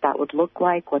 what that would look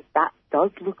like, what that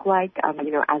does look like,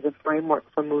 as a framework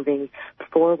for moving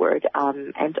forward.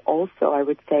 And also, I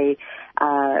would say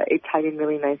it tied in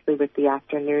really nicely with the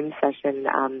afternoon session.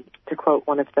 To quote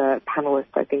one of the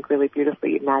panelists, I think really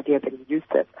beautifully, Nadia Ben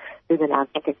Youssef, who's an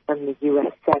advocate from the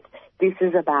U.S., said, this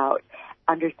is about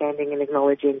understanding and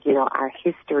acknowledging, our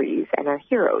histories and our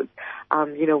heroes.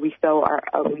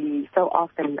 We so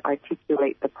often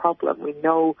articulate the problem. We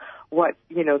know what,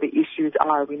 the issues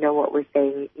are. We know what we're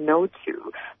saying no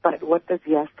to. But what does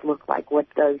yes look like? What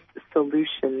does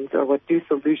solutions, or what do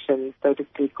solutions, so to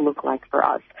speak, look like for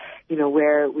us?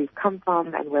 Where we've come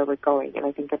from and where we're going. And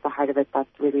I think at the heart of it, that's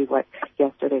really what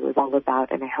yesterday was all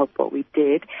about, and I hope what we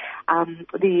did.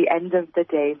 The end of the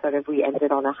day, we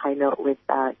ended on a high note with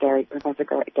Professor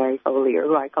Gary Foley, or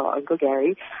who I call Uncle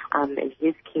Gary, in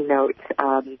his keynote,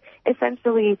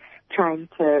 essentially trying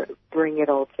to bring it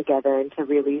all together and to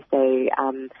really say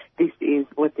this is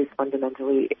what this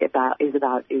fundamentally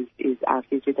is our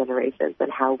future generations,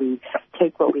 and how we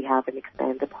take what we have and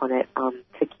expand upon it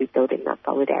to keep building that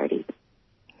solidarity.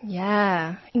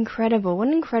 Yeah, incredible. What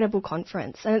an incredible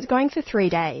conference. And it's going for 3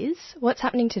 days. What's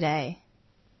happening today?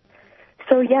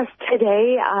 So yes,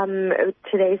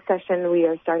 today's session we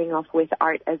are starting off with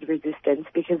art as resistance,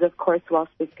 because of course,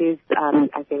 whilst this is,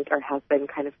 I think, or has been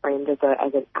kind of framed as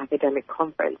an academic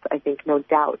conference, I think no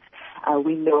doubt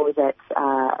we know that,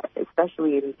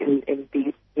 especially in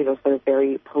these, sort of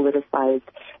very politicized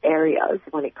areas,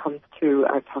 when it comes to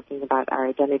talking about our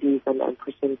identities and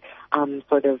pushing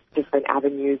sort of different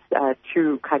avenues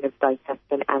to kind of dissect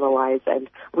and analyze and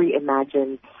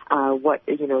reimagine what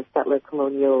settler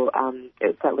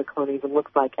colonialism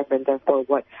looks like, and then therefore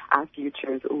what our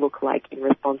futures look like in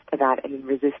response to that and in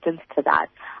resistance to that.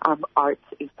 Art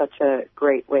is such a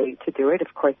great way to do it.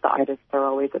 Of course, the artists are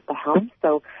always at the helm,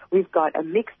 so we've got a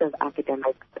mix of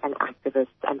academics and activists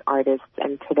and artists,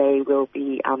 and today we'll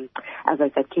be, as I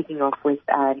said, kicking off with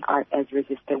an art as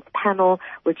resistance panel,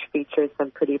 which features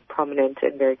some pretty prominent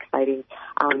and very exciting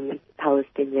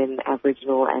Palestinian,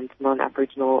 Aboriginal and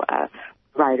non-Aboriginal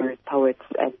writers, poets,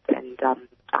 and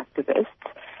activists.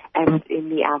 And in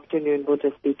the afternoon, we'll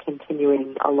just be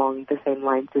continuing along the same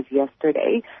lines as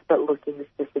yesterday, but looking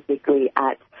specifically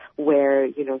at where,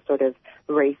 sort of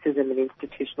racism and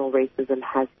institutional racism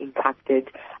has impacted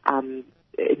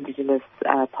Indigenous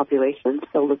populations.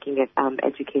 So looking at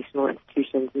educational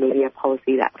institutions, media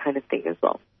policy, that kind of thing as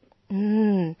well.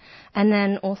 And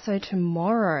then also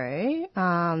tomorrow,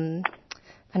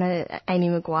 I know Amy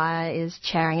Maguire is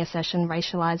chairing a session,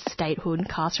 Racialised Statehood,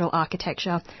 Carceral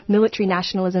Architecture, Military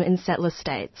Nationalism in Settler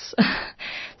States.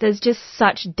 There's just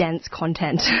such dense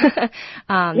content yes,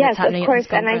 that's happening of course,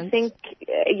 at this conference. And I think,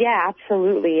 yeah,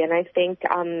 absolutely. And I think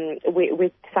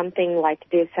with something like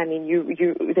this, I mean,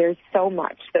 there's so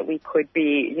much that we could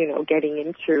be, getting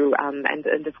into,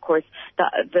 and of course,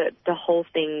 the whole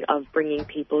thing of bringing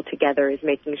people together is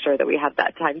making sure that we have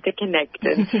that time to connect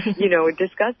and,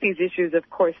 discuss these issues, of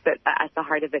course, that at the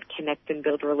heart of it, connect and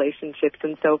build relationships.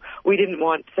 And so we didn't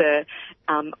want to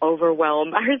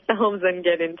overwhelm ourselves and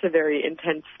get into very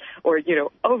intense or,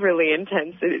 overly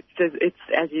intense. It's,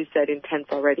 as you said, intense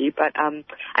already. But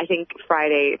I think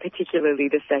Friday, particularly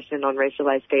the session on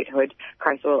racialized statehood,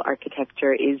 carceral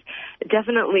architecture, is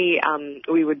definitely,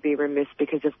 we would be remiss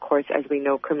because, of course, as we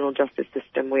know, criminal justice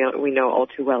system, we know all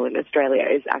too well in Australia,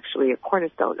 is actually a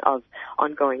cornerstone of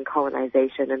ongoing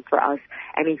colonization. And for us,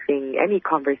 any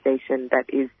conversation that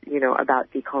is,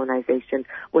 about decolonization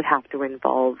would have to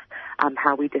involve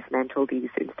how we dismantle these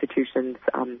institutions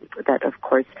that, of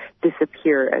course,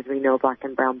 disappear, as we know, black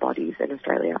and brown bodies in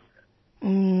Australia.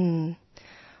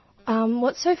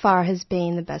 What so far has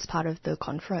been the best part of the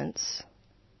conference?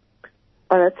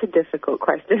 Oh, that's a difficult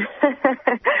question.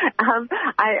 I'm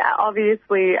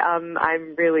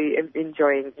really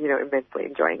enjoying, immensely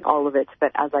enjoying all of it.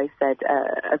 But as I said,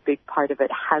 a big part of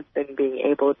it has been being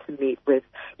able to meet with,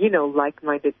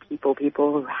 like-minded people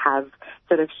who have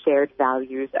sort of shared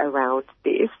values around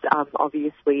this.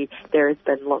 Obviously, there has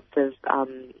been lots of,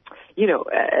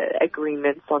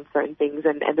 agreements on certain things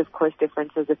and of course,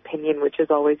 differences of opinion, which is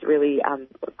always really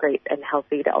great and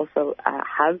healthy to also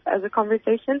have as a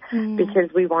conversation because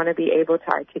because we want to be able to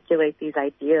articulate these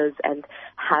ideas and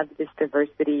have this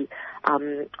diversity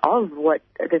of what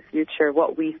the future,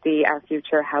 what we see our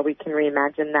future, how we can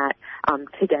reimagine that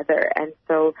together. And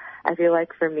so I feel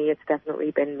like for me, it's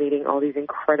definitely been meeting all these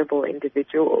incredible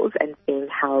individuals and seeing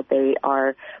how they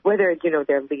are, whether,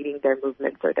 they're leading their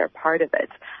movements or they're part of it,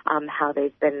 how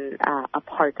they've been a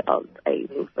part of a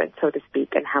movement, so to speak,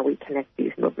 and how we connect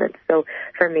these movements. So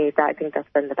for me, I think that's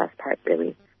been the best part,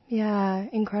 really. Yeah,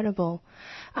 incredible.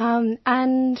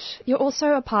 And you're also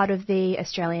a part of the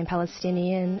Australian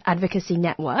Palestinian Advocacy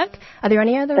Network. Are there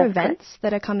any other events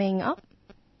that are coming up?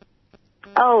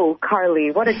 Oh,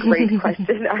 Carly, what a great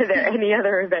question. Are there any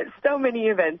other events? So many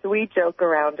events. We joke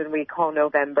around and we call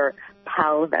November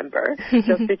Palvember,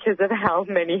 just because of how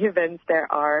many events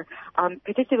there are,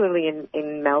 particularly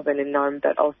in Melbourne and Naarm,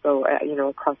 but also,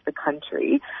 across the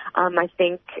country. I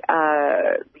think,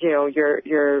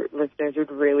 your listeners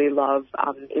would really love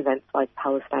events like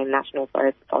Palestine National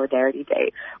Solidarity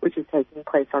Day, which is taking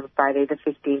place on Friday the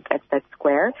 15th at Fed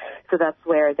Square. So that's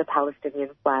where the Palestinian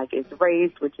flag is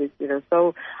raised, which is,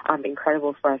 so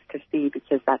incredible for us to see,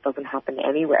 because that doesn't happen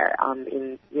anywhere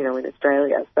in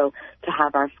Australia. So to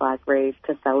have our flag raised,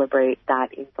 to celebrate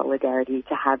that in solidarity,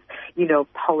 to have,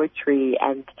 poetry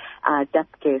and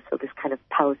depke, so this kind of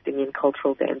Palestinian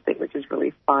cultural dancing, which is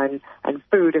really fun, and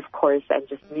food, of course, and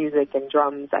just music and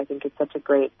drums. I think it's such a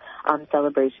great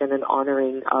celebration and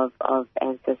honoring of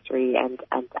ancestry and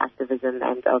activism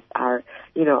and of our,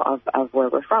 of where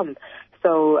we're from.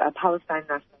 So Palestine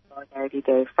National Solidarity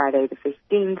Day, Friday the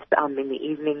 15th, in the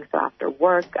evening, so after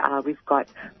work. We've got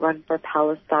Run for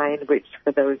Palestine, which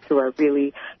for those who are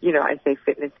really, I say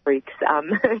fitness freaks,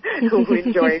 who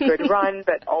enjoy a good run,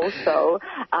 but also,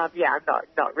 I'm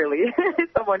not really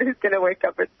someone who's going to wake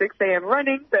up at 6 a.m.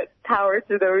 running, but power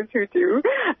to those who do.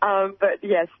 But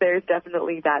yes, there's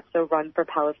definitely that. So Run for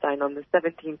Palestine on the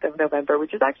 17th of November,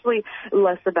 which is actually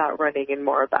less about running and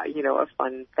more about, a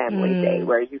fun family day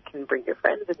where you can bring your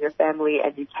friends and your family,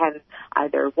 and you can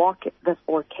either walk the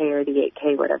 4K or the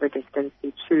 8K, whatever distance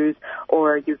you choose,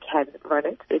 or you can run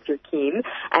it if you're keen.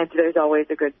 And there's always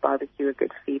a good barbecue, a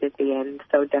good feed at the end.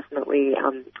 So definitely,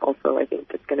 also I think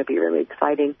it's going to be really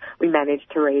exciting. We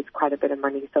managed to raise quite a bit of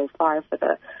money so far for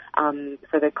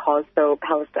the cause. So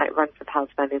Run for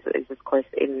Palestine is of course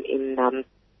in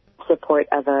support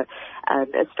of an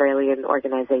Australian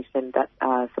organization that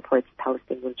supports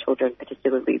Palestinian children,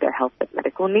 particularly their health and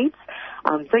medical needs.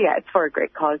 It's for a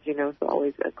great cause, so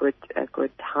always a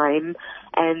good time.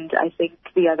 And I think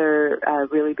the other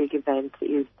really big event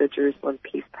is the Jerusalem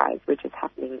Peace Prize, which is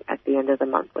happening at the end of the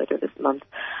month, later this month.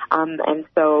 And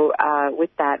so with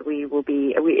that,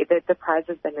 the prize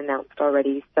has been announced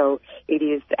already. So it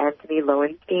is Anthony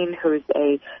Lowenstein, who's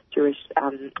a Jewish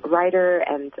writer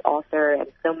and author and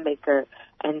filmmaker,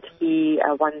 and he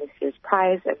won this year's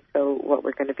prize. And so what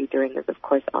we're going to be doing is, of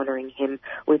course, honoring him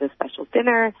with a special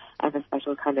dinner and a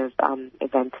special kind of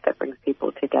event that brings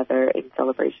people together in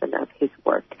celebration of his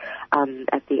work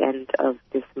at the end of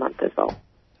this month as well.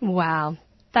 Wow.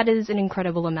 That is an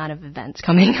incredible amount of events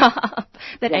coming up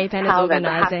that APAN is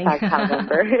organising.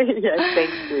 Yes,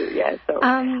 thank you. Yeah, so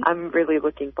I'm really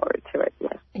looking forward to it,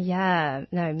 yes. Yeah,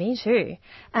 no, me too.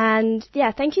 And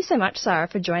yeah, thank you so much, Sarah,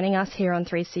 for joining us here on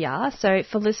 3CR. So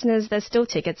for listeners, there's still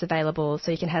tickets available,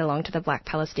 so you can head along to the Black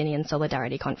Palestinian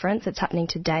Solidarity Conference. It's happening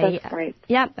today. That's right.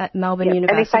 At Melbourne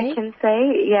University. And if I can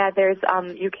say, there's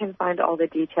you can find all the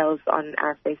details on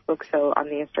our Facebook, so on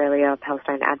the Australia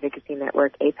Palestine Advocacy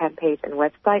Network APAN page and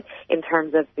website, in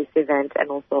terms of this event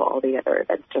and also all the other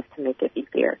events, just to make it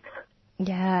easier.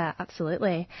 Yeah,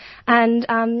 absolutely. And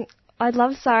I'd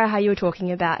love, Sarah, how you were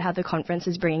talking about how the conference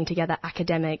is bringing together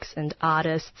academics and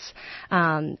artists,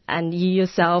 and you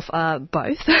yourself are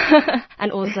both,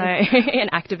 and also an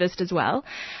activist as well.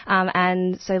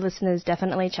 And so listeners,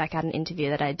 definitely check out an interview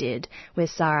that I did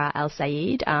with Sarah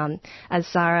Al-Sayed, as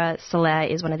Sarah Saleh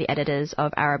is one of the editors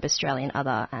of Arab Australian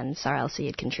Other, and Sarah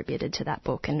Al-Sayed contributed to that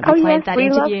book. And we played that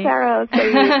interview. Love Sarah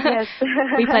Al-Sayed, yes.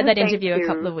 We played that interview a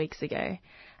couple of weeks ago.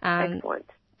 Excellent.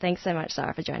 Thanks so much,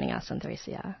 Sarah, for joining us on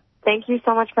 3CR. Thank you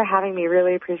so much for having me.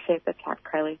 Really appreciate the chat,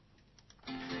 Carly.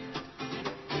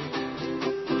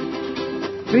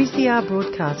 3CR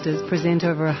broadcasters present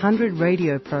over 100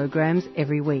 radio programs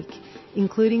every week,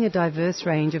 including a diverse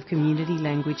range of community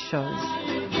language shows.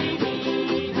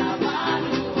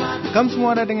 Come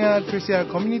semua dengar 3CR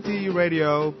Community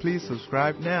Radio. Please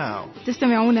subscribe now.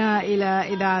 تستمعون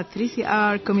إلى إذاعة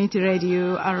 3CR Community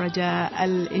Radio. الرجاء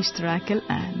الاشتراك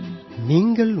الآن.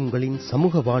 நீங்கள் உங்களின்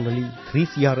சமூக வானொலி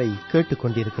 3CR-ஐ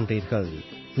கேட்டுக்கொண்டிருக்கின்றீர்கள்.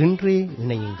 இன்றே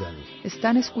இணையுங்கள்.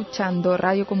 Están escuchando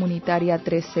Radio Comunitaria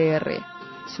 3CR.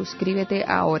 Suscríbete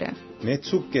ahora.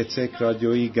 Մեծուկ կեցեք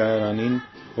ռադիոյի գայարանին,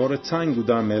 որը ցայն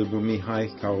գուդա Մելբուրնի հայ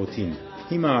քաղաքին։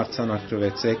 Հիմա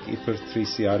արձանագրվեցեք իբր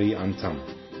 3CR-ի անդամ։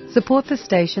 Support the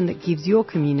station that gives your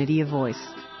community a voice.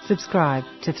 Subscribe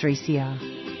to 3CR.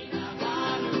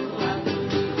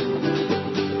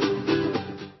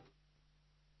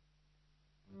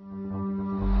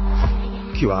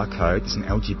 QR Code is an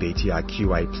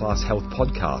LGBTIQA+ health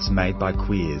podcast made by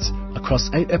queers. Across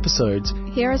 8 episodes,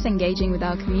 hear us engaging with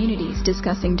our communities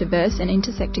discussing diverse and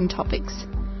intersecting topics.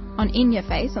 On In Your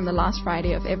Face on the last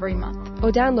Friday of every month.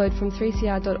 Or download from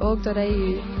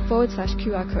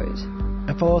 3cr.org.au/QR code.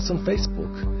 And follow us on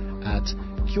Facebook at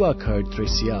QR Code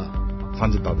 3CR.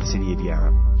 Funded by the City of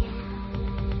Yarra.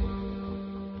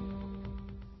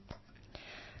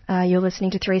 You're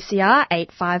listening to 3CR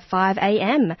 855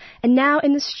 AM. And now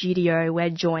in the studio, we're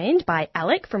joined by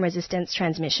Alec from Resistance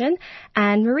Transmission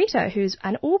and Marita, who's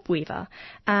an orb weaver.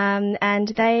 And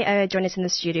they join us in the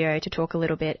studio to talk a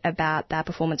little bit about their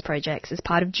performance projects as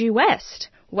part of Due West.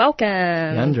 Welcome.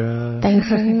 Yandra. Thanks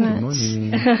very much. Good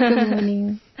morning. Good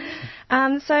morning.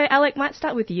 So, Alec, might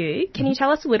start with you. Can you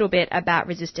tell us a little bit about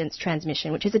Resistance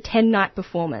Transmission, which is a 10-night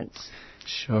performance?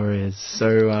 Sure is.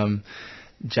 So,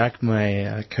 Jack,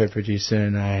 my co-producer,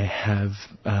 and I have,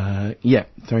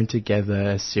 thrown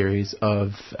together a series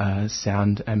of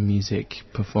sound and music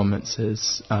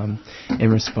performances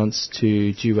in response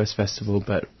to Due West Festival,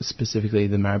 but specifically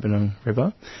the Maribyrnong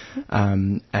River.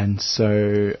 And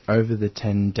so over the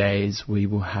 10 days, we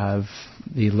will have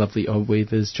the lovely Orb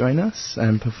Weavers join us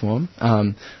and perform,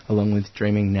 along with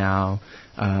Dreaming Now,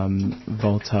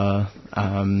 Volta,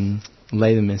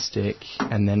 Lay the Mystic,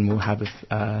 and then we'll have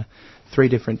 3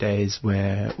 different days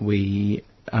where we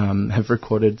have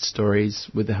recorded stories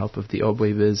with the help of the Orb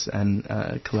Weavers and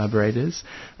collaborators,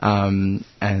 and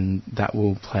that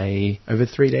will play over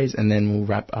 3 days, and then we'll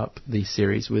wrap up the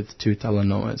series with 2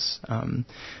 talanoas,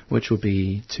 which will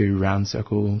be 2 round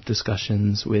circle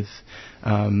discussions with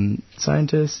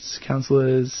scientists,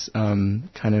 counsellors,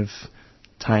 kind of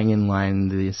tying in line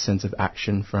the sense of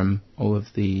action from all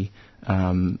of the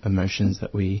emotions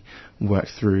that we work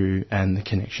through and the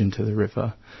connection to the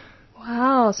river.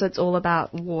 Wow, so it's all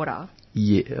about water.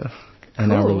 Yeah,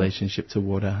 and our relationship to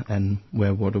water and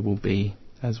where water will be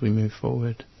as we move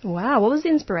forward. Wow, what was the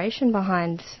inspiration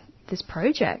behind this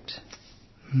project?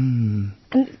 And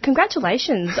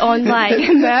congratulations on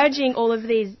merging all of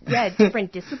these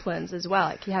different disciplines as well.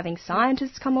 Like you're having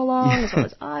scientists come along as well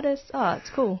as artists. Oh, it's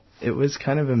cool. It was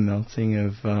kind of a melting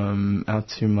of our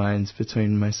 2 minds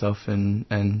between myself and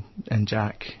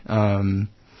Jack. Yeah,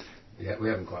 we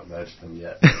haven't quite merged them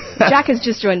yet. Jack has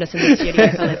just joined us in the studio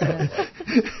for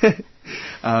listeners.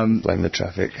 Blame the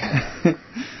traffic.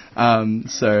 I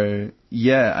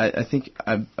think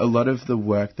a lot of the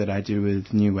work that I do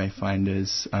with New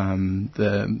Wayfinders,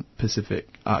 the Pacific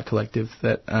Art Collective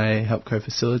that I help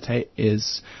co-facilitate,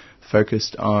 is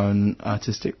focused on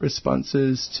artistic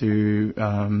responses to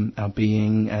our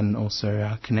being and also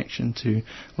our connection to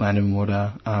land and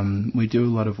water. We do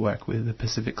a lot of work with the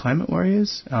Pacific Climate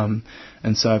Warriors, and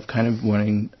so I've kind of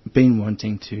been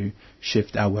wanting to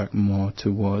shift our work more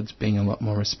towards being a lot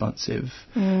more responsive.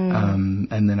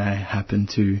 And then I happened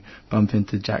to bump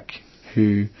into Jack,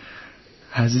 who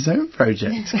has his own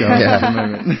project going at the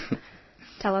moment.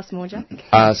 Tell us more, Jack.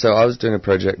 So I was doing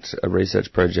a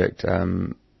research project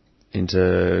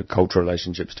into cultural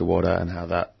relationships to water and how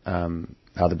that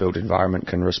how the built environment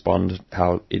can respond,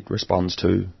 how it responds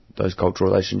to those cultural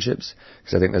relationships,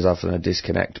 because I think there's often a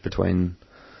disconnect between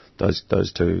those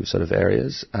 2 sort of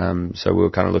areas. So we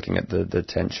were kind of looking at the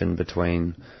tension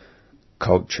between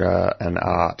culture and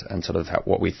art and sort of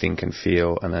what we think and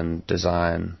feel, and then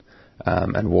design,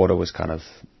 and water was kind of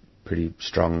pretty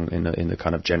strong in the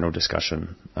kind of general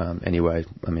discussion anyway,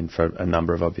 I mean, for a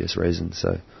number of obvious reasons.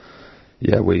 So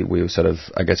yeah, we were sort of,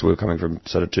 I guess we were coming from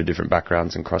sort of 2 different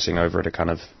backgrounds and crossing over at a kind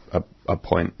of a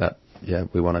point that,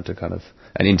 we wanted to kind of,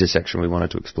 an intersection we wanted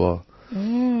to explore.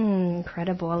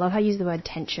 Incredible. I love how you use the word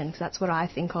tension, because that's what I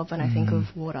think of when I think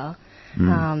of water,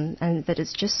 and that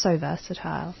it's just so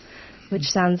versatile, which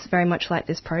sounds very much like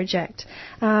this project.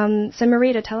 So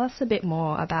Marita, tell us a bit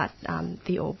more about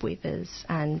the Orb Weavers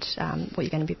and what you're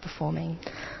going to be performing.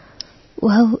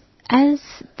 Well, as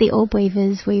the Orb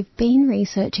Weavers, we've been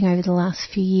researching over the last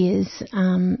few years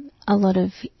a lot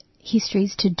of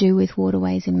histories to do with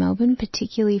waterways in Melbourne,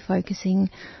 particularly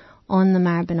focusing on the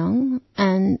Maribyrnong.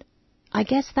 And I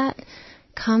guess that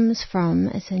comes from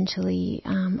essentially,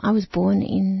 I was born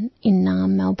in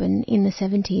Naarm, Melbourne in the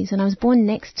 70s, and I was born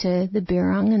next to the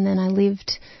Birrung, and then I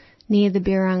lived near the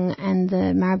Birrung and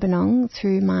the Maribyrnong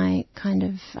through my kind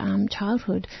of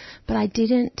childhood. But I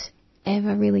didn't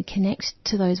ever really connect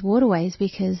to those waterways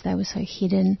because they were so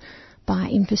hidden by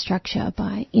infrastructure,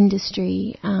 by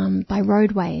industry, by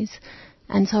roadways.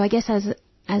 And so I guess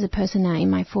as a person now in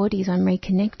my 40s, I'm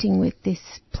reconnecting with this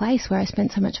place where I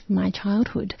spent so much of my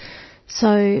childhood.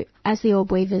 So as the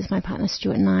Orb Weavers, my partner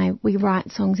Stuart and I, we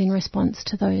write songs in response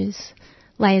to those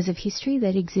layers of history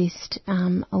that exist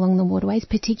along the waterways,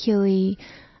 particularly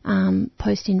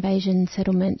post-invasion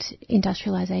settlement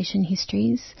industrialisation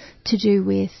histories to do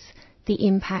with the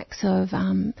impacts of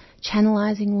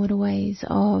channelizing waterways,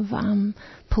 of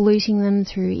polluting them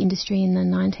through industry in the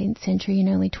 19th century and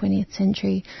early 20th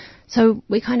century. So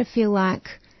we kind of feel like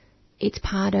it's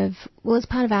part of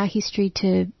our history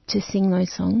to sing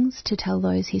those songs, to tell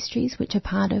those histories, which are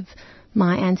part of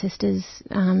my ancestors'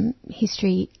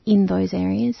 history in those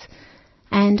areas,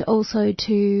 and also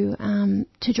to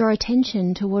draw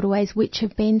attention to waterways which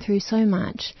have been through so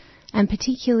much. And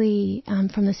particularly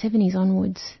from the 70s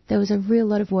onwards, there was a real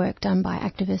lot of work done by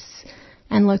activists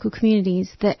and local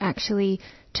communities that actually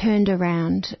turned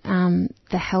around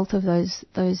the health of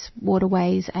those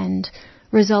waterways and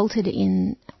resulted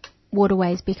in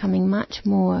waterways becoming much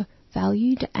more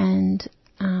valued and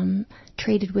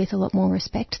treated with a lot more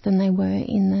respect than they were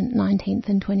in the 19th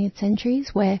and 20th centuries,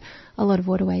 where a lot of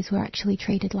waterways were actually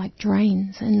treated like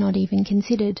drains and not even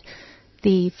considered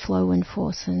the flow and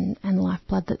force and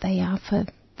lifeblood that they are for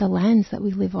the lands that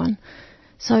we live on.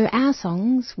 So our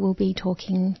songs will be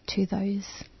talking to those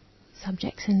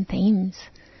subjects and themes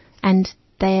and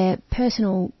their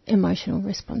personal emotional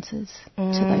responses to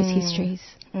those histories.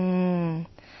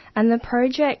 And the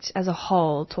project as a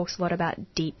whole talks a lot about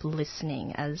deep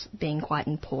listening as being quite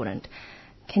important.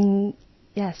 Can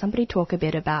somebody talk a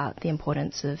bit about the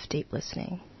importance of deep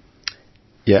listening?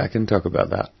 Yeah, I can talk about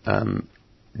that.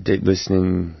 Deep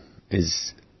listening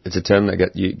it's a term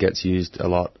that gets used a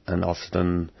lot and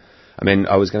often. I mean,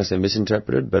 I was going to say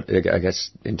misinterpreted, but I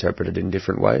guess interpreted in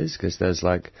different ways because there's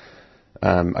like,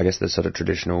 I guess there's sort of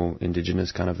traditional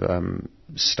indigenous kind of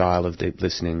style of deep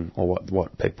listening, or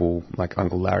what people like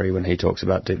Uncle Larry when he talks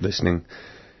about deep listening.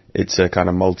 It's a kind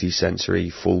of multi-sensory,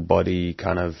 full body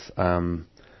kind of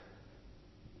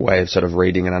way of sort of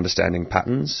reading and understanding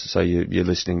patterns. So you're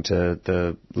listening to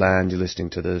the land, you're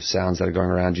listening to the sounds that are going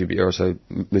around you, but you're also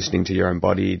listening to your own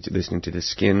body, listening to the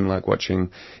skin, like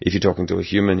watching, if you're talking to a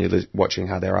human, you're watching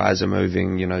how their eyes are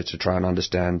moving, to try and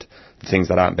understand the things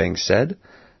that aren't being said.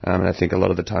 And I think a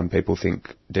lot of the time people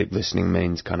think deep listening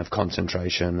means kind of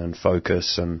concentration and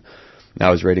focus. And I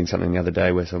was reading something the other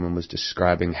day where someone was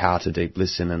describing how to deep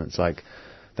listen, and it's like,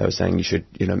 they were saying you should,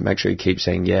 make sure you keep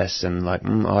saying yes and like,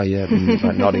 oh yeah,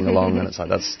 like nodding along, and it's like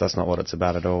that's not what it's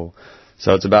about at all.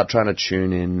 So it's about trying to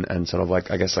tune in and sort of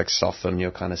like, I guess, like soften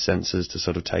your kind of senses to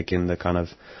sort of take in the kind of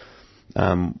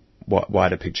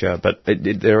wider picture. But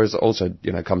there is also,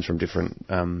 comes from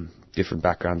different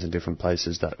backgrounds and different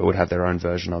places that would have their own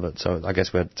version of it. So I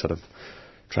guess we're sort of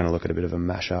trying to look at a bit of a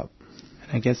mashup.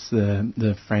 I guess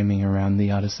the framing around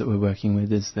the artists that we're working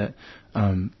with is that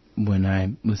when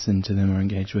I listen to them or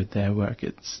engage with their work,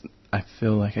 I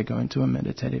feel like I go into a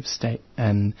meditative state,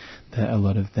 and that a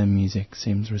lot of their music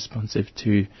seems responsive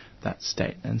to that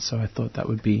state. And so I thought that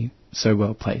would be so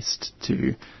well placed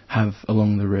to have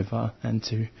along the river and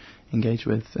to engage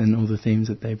with, and all the themes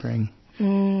that they bring.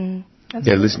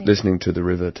 Yeah, listening to the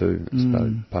river too is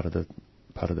part of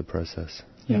the process.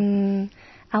 Yeah.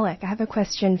 Alec, I have a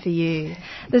question for you.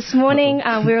 This morning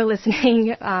we were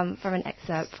listening from an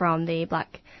excerpt from the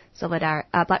Black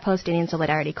Palestinian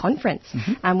Solidarity Conference,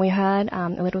 and we heard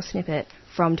a little snippet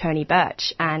from Tony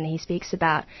Birch, and he speaks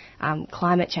about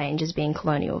climate change as being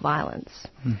colonial violence.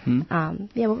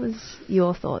 What was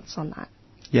your thoughts on that?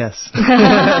 Yes.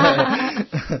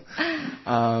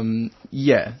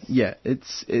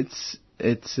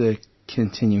 It's a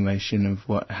continuation of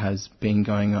what has been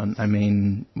going on. I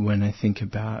mean, when I think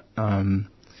about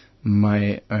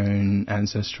my own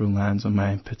ancestral lands on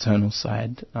my paternal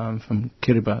side, from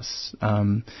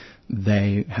Kiribati,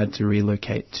 they had to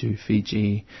relocate to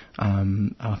Fiji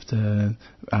after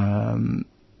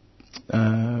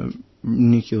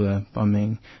nuclear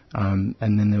bombing, and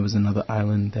then there was another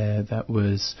island there that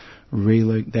was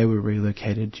they were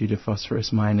relocated due to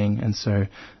phosphorus mining. And so,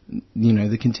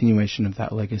 the continuation of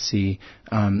that legacy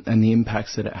and the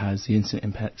impacts that it has, the instant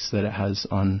impacts that it has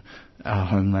on our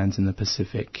homelands in the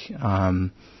Pacific,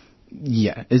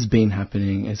 it's been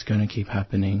happening, it's going to keep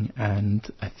happening, and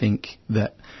I think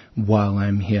that while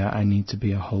I'm here, I need to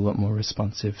be a whole lot more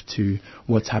responsive to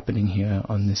what's happening here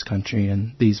on this country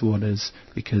and these waters,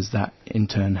 because that in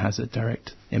turn has a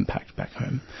direct impact back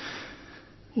home.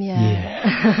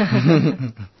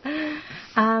 Yeah.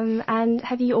 And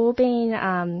have you all been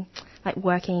like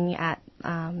working at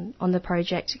on the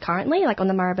project currently, like on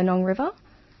the Maribyrnong River?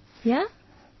 Yeah.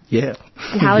 Yeah.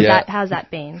 And how's that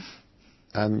been?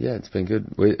 Yeah, it's been good.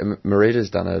 Marita's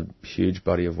done a huge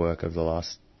body of work over the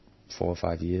last 4 or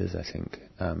 5 years, I think,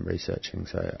 researching.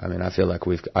 So, I mean, I feel like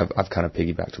I've kind of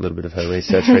piggybacked a little bit of her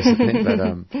research recently,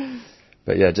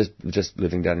 but yeah, just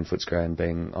living down in Footscray and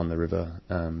being on the river,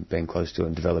 being close to it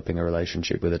and developing a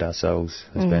relationship with it ourselves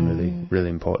has been really, really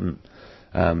important.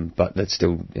 But that's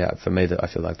still, for me, that I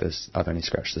feel like I've only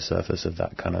scratched the surface of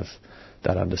that kind of,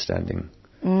 that understanding.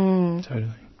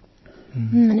 Totally.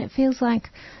 And it feels like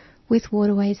with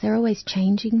waterways, they're always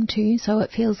changing too. So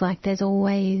it feels like there's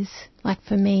always, like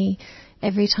for me,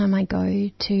 every time I go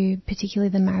to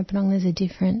particularly the Maribyrnong, there's a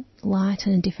different light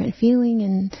and a different feeling.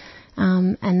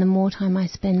 And the more time I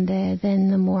spend there,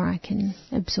 then the more I can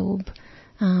absorb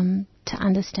to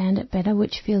understand it better,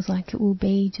 which feels like it will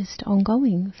be just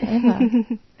ongoing forever.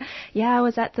 Yeah, I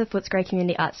was at the Footscray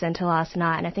Community Arts Centre last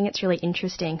night, and I think it's really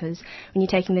interesting because when you're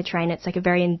taking the train, it's like a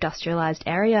very industrialised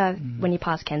area when you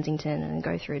pass Kensington and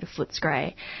go through to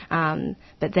Footscray.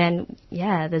 But then,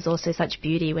 there's also such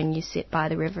beauty when you sit by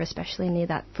the river, especially near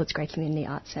that Footscray Community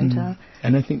Arts Centre.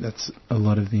 And I think that's a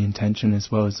lot of the intention as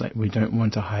well, is like we don't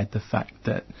want to hide the fact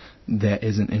that there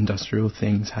isn't industrial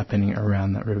things happening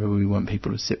around that river. We want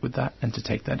people to sit with that and to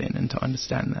take that in and to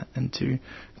understand that and to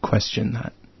question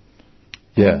that.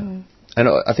 Yeah. And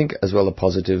I think as well a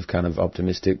positive kind of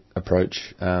optimistic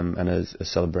approach and a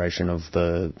celebration of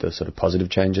the sort of positive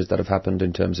changes that have happened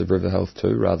in terms of river health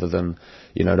too, rather than,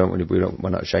 we're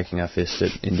not shaking our fist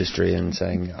at industry and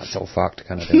saying it's all fucked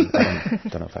kind of thing. I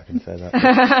don't know if I can say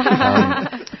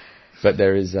that. But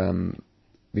there is,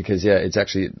 because it's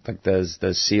actually like there's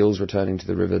seals returning to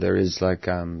the river. There is like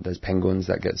there's penguins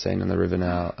that get seen in the river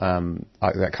now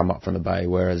that come up from the bay,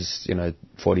 whereas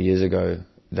 40 years ago.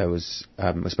 There was,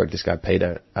 I spoke to this guy,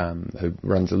 Peter, who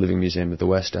runs the Living Museum of the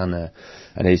West down there,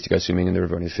 and he used to go swimming in the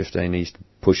river when he was 15. He used to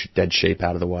push dead sheep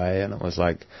out of the way, and it was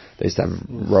like, they used to have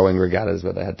rowing regattas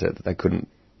where they couldn't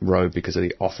row because of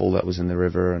the offal that was in the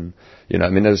river, and, there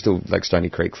was still like Stony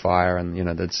Creek fire, and,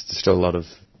 there's still a lot of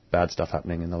bad stuff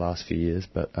happening in the last few years,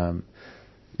 but,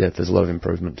 there's a lot of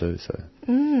improvement too, so.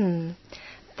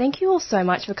 Thank you all so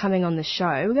much for coming on the show.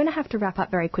 We're going to have to wrap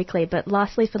up very quickly, but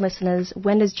lastly for listeners,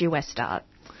 when does Due West start?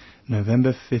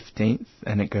 November 15th,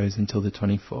 and it goes until the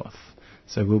 24th.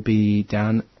 So we'll be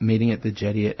down meeting at the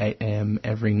jetty at 8 a.m.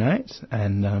 every night,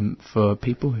 and for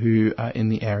people who are in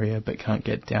the area but can't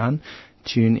get down,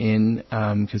 tune in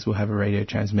because we'll have a radio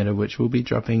transmitter which we'll be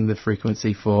dropping the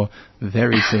frequency for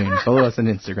very soon. Follow us on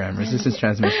Instagram, Resistance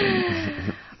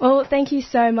Transmission. Well, thank you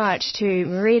so much to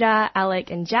Marita, Alec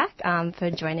and Jack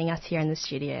for joining us here in the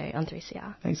studio on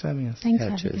 3CR. Thanks for having us. Thanks for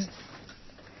having us.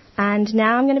 And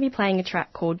now I'm going to be playing a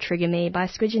track called Trigger Me by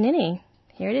Squidginini.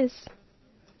 Here it is.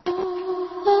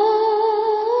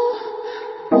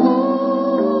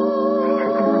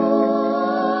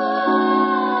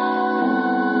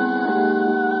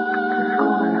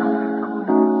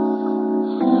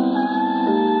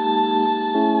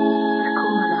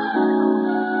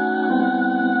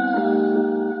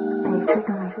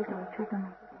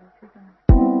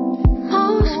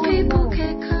 Most people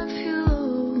get confused.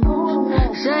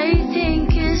 They think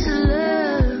it's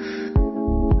love,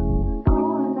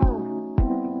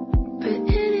 but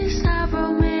it is not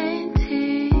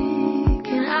romantic,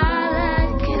 and I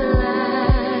like it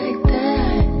like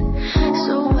that.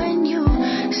 So when you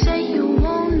say you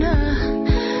wanna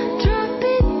drop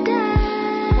it down,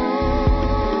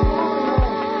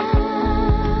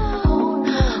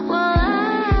 well, I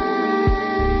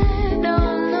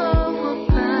don't know about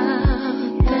that.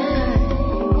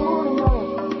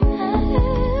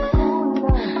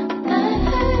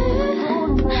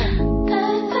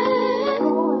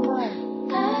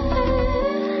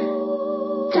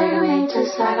 Take me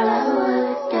just like I love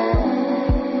would, yeah.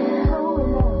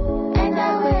 Ain't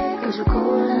that weird, 'cause you're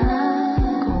cool enough.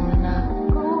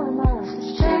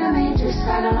 Take me just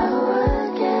like I love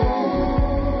would, yeah.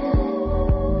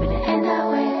 But it ain't that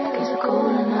weird, 'cause you're cool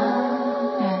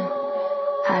enough, yeah.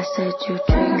 I said you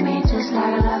trigger me just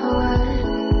like I love would.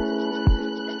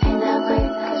 Ain't that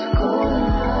weird, 'cause you're cool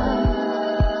enough.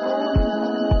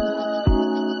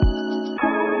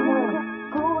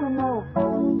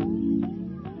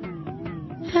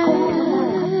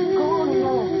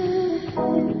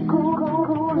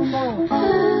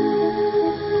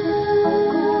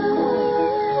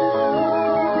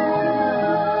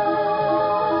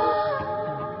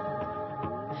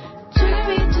 Trigger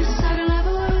me just like I love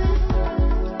would,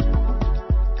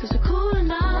 'cause you're cool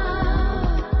enough.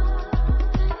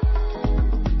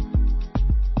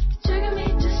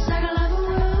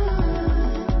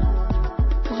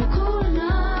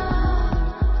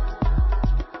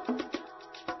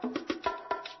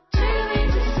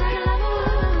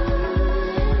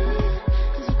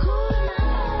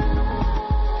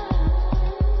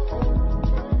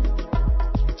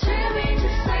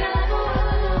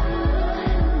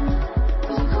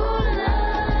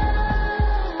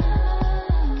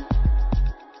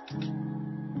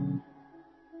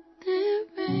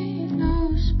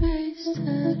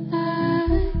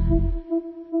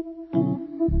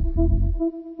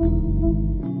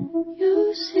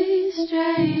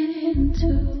 straight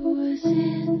into what's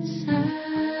inside.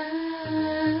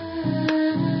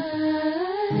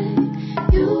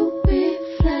 You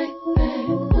reflect back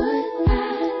what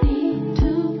I need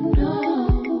to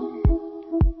know.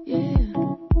 Yeah.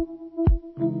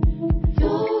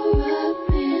 You're a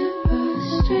mirror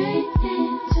straight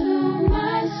into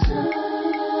my soul.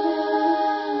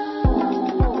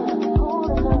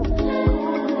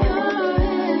 You're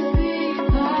every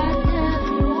part of me.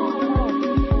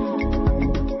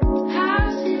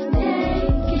 How's it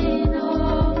taking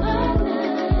all my life to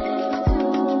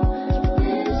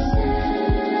listen?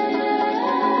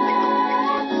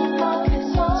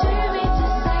 Turn me to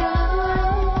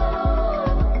silence.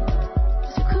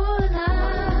 Is it cool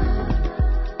enough?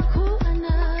 Cool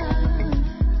enough.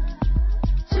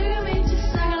 Turn me to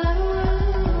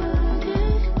silence.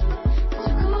 Is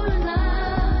it cool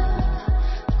enough?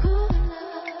 Cool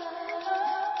enough.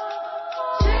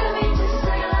 Turn me to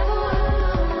silence.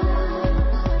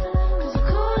 Is it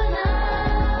cool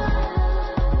enough?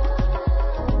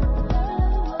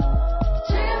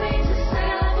 Turn me to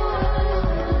silence.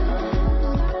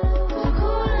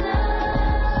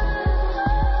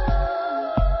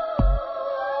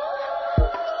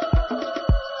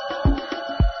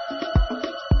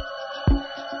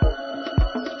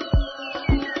 Is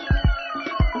it cool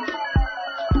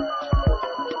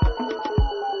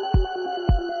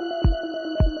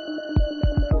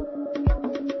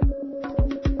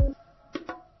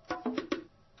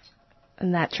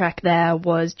And that track there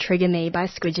was Trigger Me by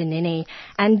Squidginini.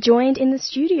 And joined in the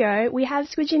studio, we have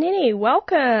Squidginini.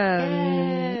 Welcome.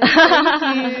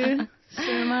 Thank you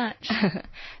so much.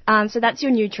 So that's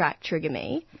your new track, Trigger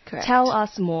Me. Correct. Tell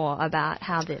us more about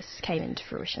how this came into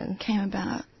fruition. Came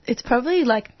about. It's probably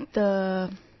like the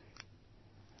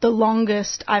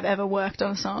longest I've ever worked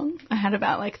on a song. I had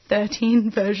about like 13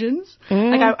 versions.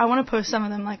 Like I want to post some of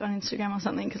them like on Instagram or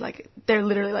something because like they're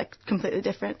literally like completely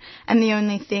different. And the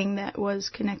only thing that was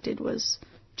connected was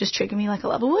just Trigger Me Like a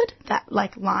Lover Would. That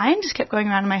like line just kept going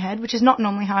around in my head, which is not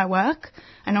normally how I work.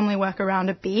 I normally work around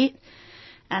a beat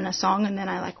and a song, and then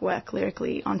I like work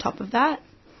lyrically on top of that.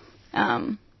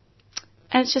 And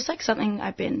it's just like something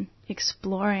I've been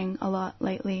exploring a lot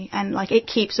lately, and like it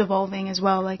keeps evolving as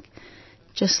well. Like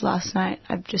just last night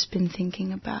I've just been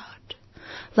thinking about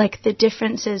like the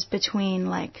differences between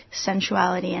like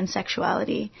sensuality and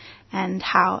sexuality, and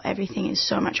how everything is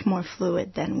so much more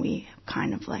fluid than we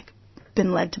kind of like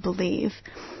been led to believe,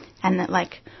 and that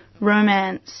like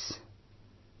romance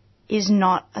is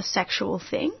not a sexual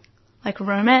thing. Like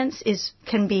romance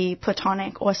can be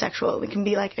platonic or sexual. It can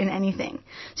be like in anything.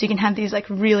 So you can have these like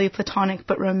really platonic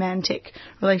but romantic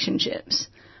relationships,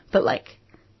 but like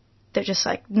they're just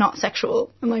like not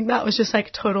sexual. And like that was just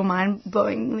like total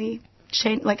mind-blowingly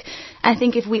change. Like I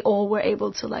think if we all were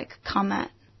able to like come at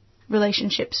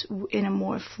relationships in a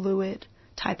more fluid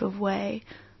type of way,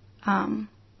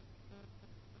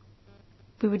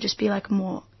 we would just be like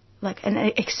more like, and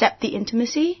accept the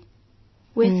intimacy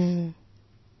with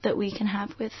that we can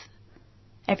have with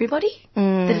everybody.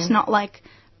 That it's not like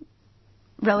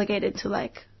relegated to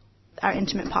like our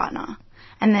intimate partner,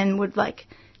 and then would like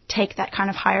take that kind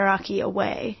of hierarchy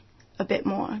away a bit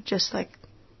more, just like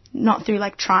not through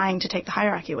like trying to take the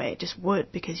hierarchy away, it just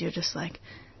would, because you're just like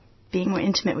being more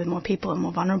intimate with more people and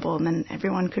more vulnerable, and then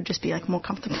everyone could just be like more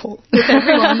comfortable with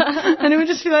everyone and it would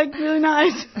just be like really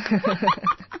nice.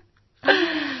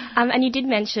 And you did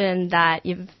mention that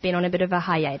you've been on a bit of a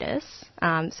hiatus,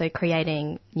 so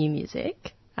creating new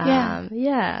music. Yeah.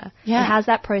 And how's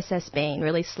that process been,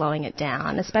 really slowing it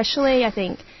down, especially I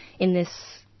think in this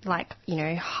like, you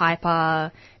know,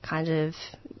 hyper kind of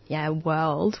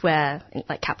world where,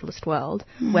 like capitalist world,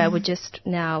 where we're just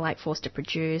now like forced to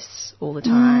produce all the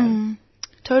time.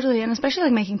 Totally, and especially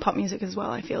like making pop music as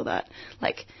well. I feel that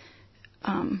like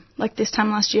this time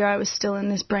last year I was still in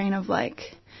this brain of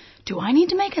like, do I need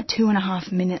to make a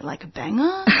 2.5 minute like a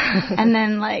banger? And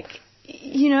then like,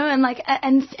 you know, and like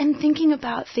and thinking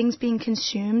about things being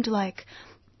consumed like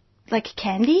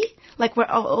candy, like where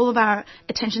all of our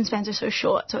attention spans are so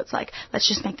short, so it's like, let's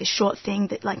just make this short thing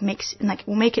that like makes, and like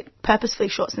we'll make it purposefully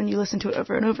short so then you listen to it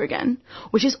over and over again,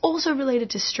 which is also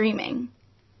related to streaming,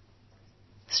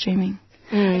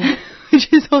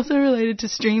 which is also related to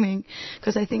streaming,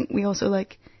 because I think we also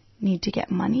like need to get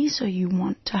money, so you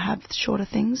want to have shorter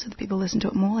things so that people listen to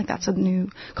it more. Like that's a new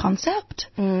concept.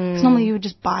 Because normally you would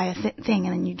just buy a thing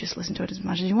and then you just listen to it as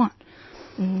much as you want.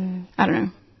 I don't know.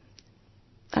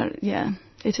 Yeah,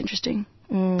 it's interesting.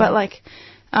 But like,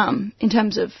 in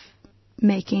terms of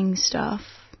making stuff,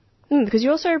 because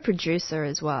you're also a producer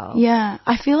as well. Yeah,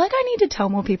 I feel like I need to tell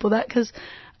more people that, because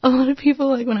a lot of people,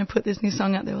 like, when I put this new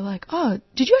song out, they were like, "Oh,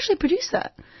 did you actually produce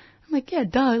that?" I'm like, "Yeah,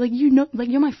 duh. Like, you know, like,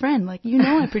 you're my friend. Like, you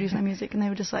know I produce my music." And they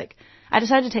were just like, I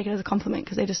decided to take it as a compliment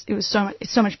because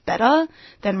it's so much better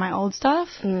than my old stuff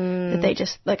that they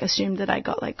just, like, assumed that I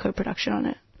got, like, co-production on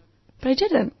it. But I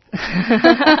didn't.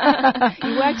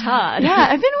 You worked hard. Yeah,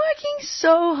 I've been working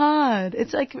so hard.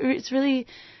 It's like, it's really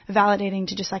validating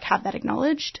to just, like, have that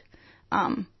acknowledged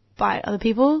by other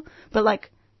people. But, like,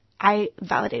 I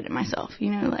validated myself,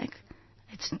 you know, like,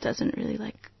 it doesn't really,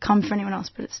 like, come for anyone else,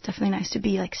 but it's definitely nice to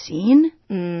be, like, seen,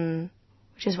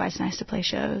 which is why it's nice to play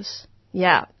shows.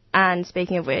 Yeah. And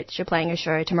speaking of which, you're playing a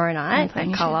show tomorrow night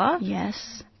at Colour.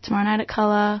 Yes. Tomorrow night at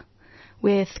Colour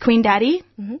with Queen Daddy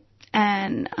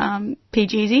and P.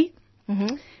 Jeezy.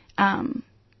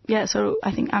 Yeah, so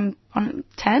I think I'm on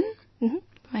 10.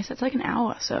 My set's like an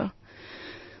hour, so.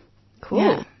 Cool.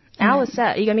 Yeah. Hour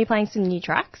set. Are you going to be playing some new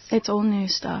tracks? It's all new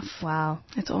stuff. Wow.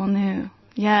 It's all new.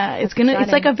 Yeah, it's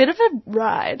like a bit of a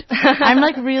ride. I'm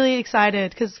like really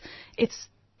excited because it's,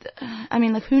 I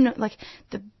mean, like, who knows, like,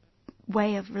 the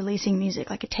way of releasing music,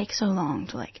 like, it takes so long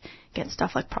to, like, get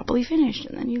stuff, like, properly finished,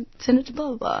 and then you send it to blah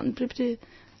blah blah, and blah, blah, blah.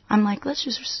 I'm like, let's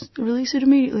just release it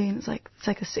immediately, and it's like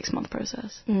a 6-month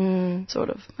process, sort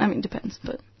of. I mean, it depends,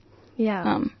 but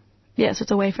yeah, yeah. So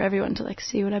it's a way for everyone to, like,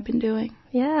 see what I've been doing.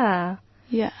 Yeah.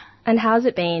 And how's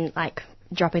it been, like,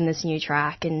 dropping this new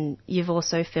track, and you've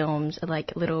also filmed a,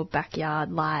 like, little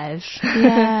backyard live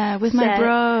with my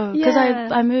bro, because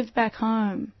I moved back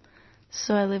home,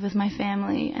 so I live with my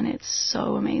family, and it's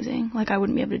so amazing. Like, I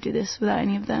wouldn't be able to do this without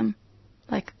any of them.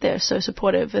 Like, they're so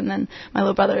supportive, and then my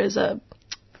little brother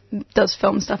does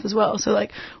film stuff as well, so,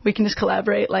 like, we can just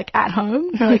collaborate, like, at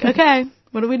home. We're like, okay,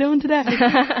 what are we doing today?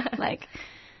 Like,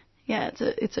 yeah,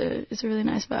 it's a really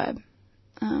nice vibe.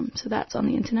 So that's on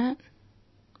the internet.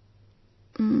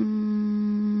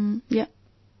 Yeah.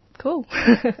 Cool.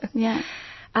 Yeah.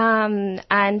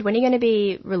 And when are you going to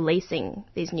be releasing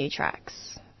these new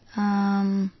tracks?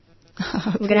 We're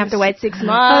going to have to wait 6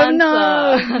 months.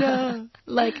 Oh, no.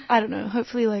 Like, I don't know.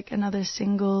 Hopefully, like, another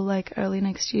single, like, early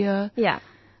next year. Yeah.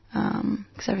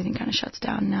 Because everything kind of shuts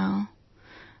down now.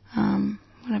 Want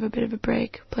to have a bit of a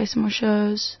break, play some more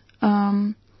shows.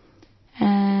 And,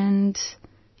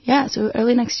 yeah, so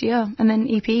early next year. And then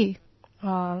EP.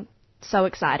 Oh, so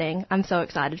exciting. I'm so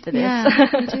excited for this. Yeah,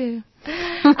 me too.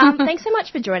 Thanks so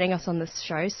much for joining us on this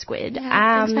show, Squid.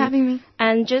 Yeah, thanks for having me.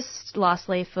 And just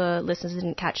lastly, for listeners who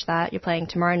didn't catch that, you're playing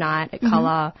tomorrow night at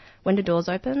Colour. When do doors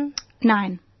open?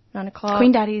 9. 9 o'clock.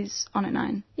 Queen Daddy's on at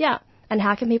 9. Yeah. And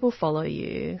how can people follow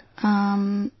you?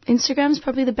 Instagram's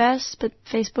probably the best, but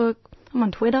Facebook, I'm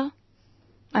on Twitter.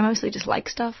 I mostly just like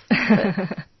stuff.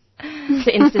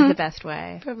 So Insta's the best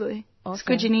way. Probably. Awesome.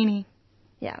 Squidjanini.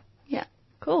 Yeah. Yeah.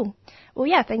 Cool. Well,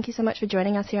 yeah, thank you so much for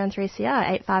joining us here on 3CR,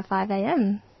 855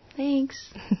 AM.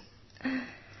 Thanks.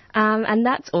 And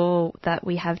that's all that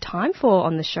we have time for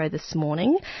on the show this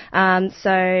morning.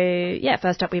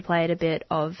 First up we played a bit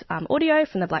of audio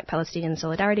from the Black Palestinian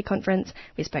Solidarity Conference.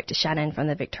 We spoke to Shannon from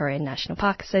the Victorian National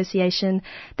Park Association.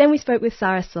 Then we spoke with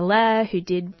Sarah Soler, who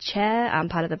did chair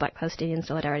part of the Black Palestinian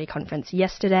Solidarity Conference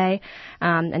yesterday,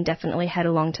 and definitely head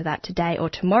along to that today or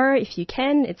tomorrow if you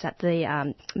can. It's at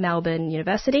the Melbourne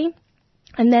University.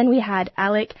 And then we had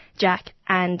Alec, Jack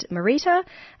and Marita,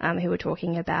 who were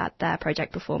talking about their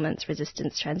project performance,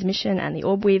 Resistance Transmission and the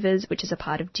Orb Weavers, which is a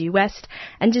part of Due West.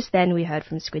 And just then we heard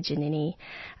from Squidjanini.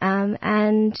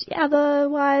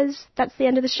 Otherwise, that's the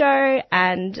end of the show.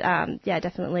 And,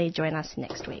 definitely join us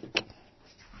next week.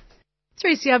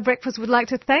 3CR Breakfast would like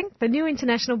to thank the New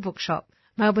International Bookshop,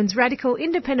 Melbourne's radical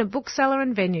independent bookseller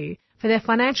and venue, for their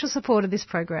financial support of this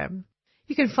program.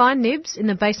 You can find Nibs in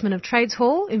the basement of Trades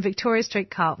Hall in Victoria Street,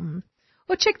 Carlton.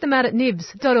 Or check them out at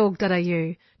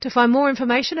nibs.org.au to find more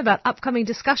information about upcoming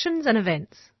discussions and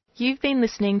events. You've been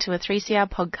listening to a 3CR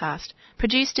podcast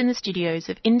produced in the studios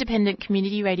of independent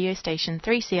community radio station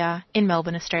 3CR in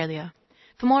Melbourne, Australia.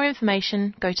 For more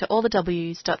information, go to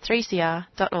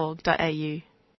allthews.3cr.org.au.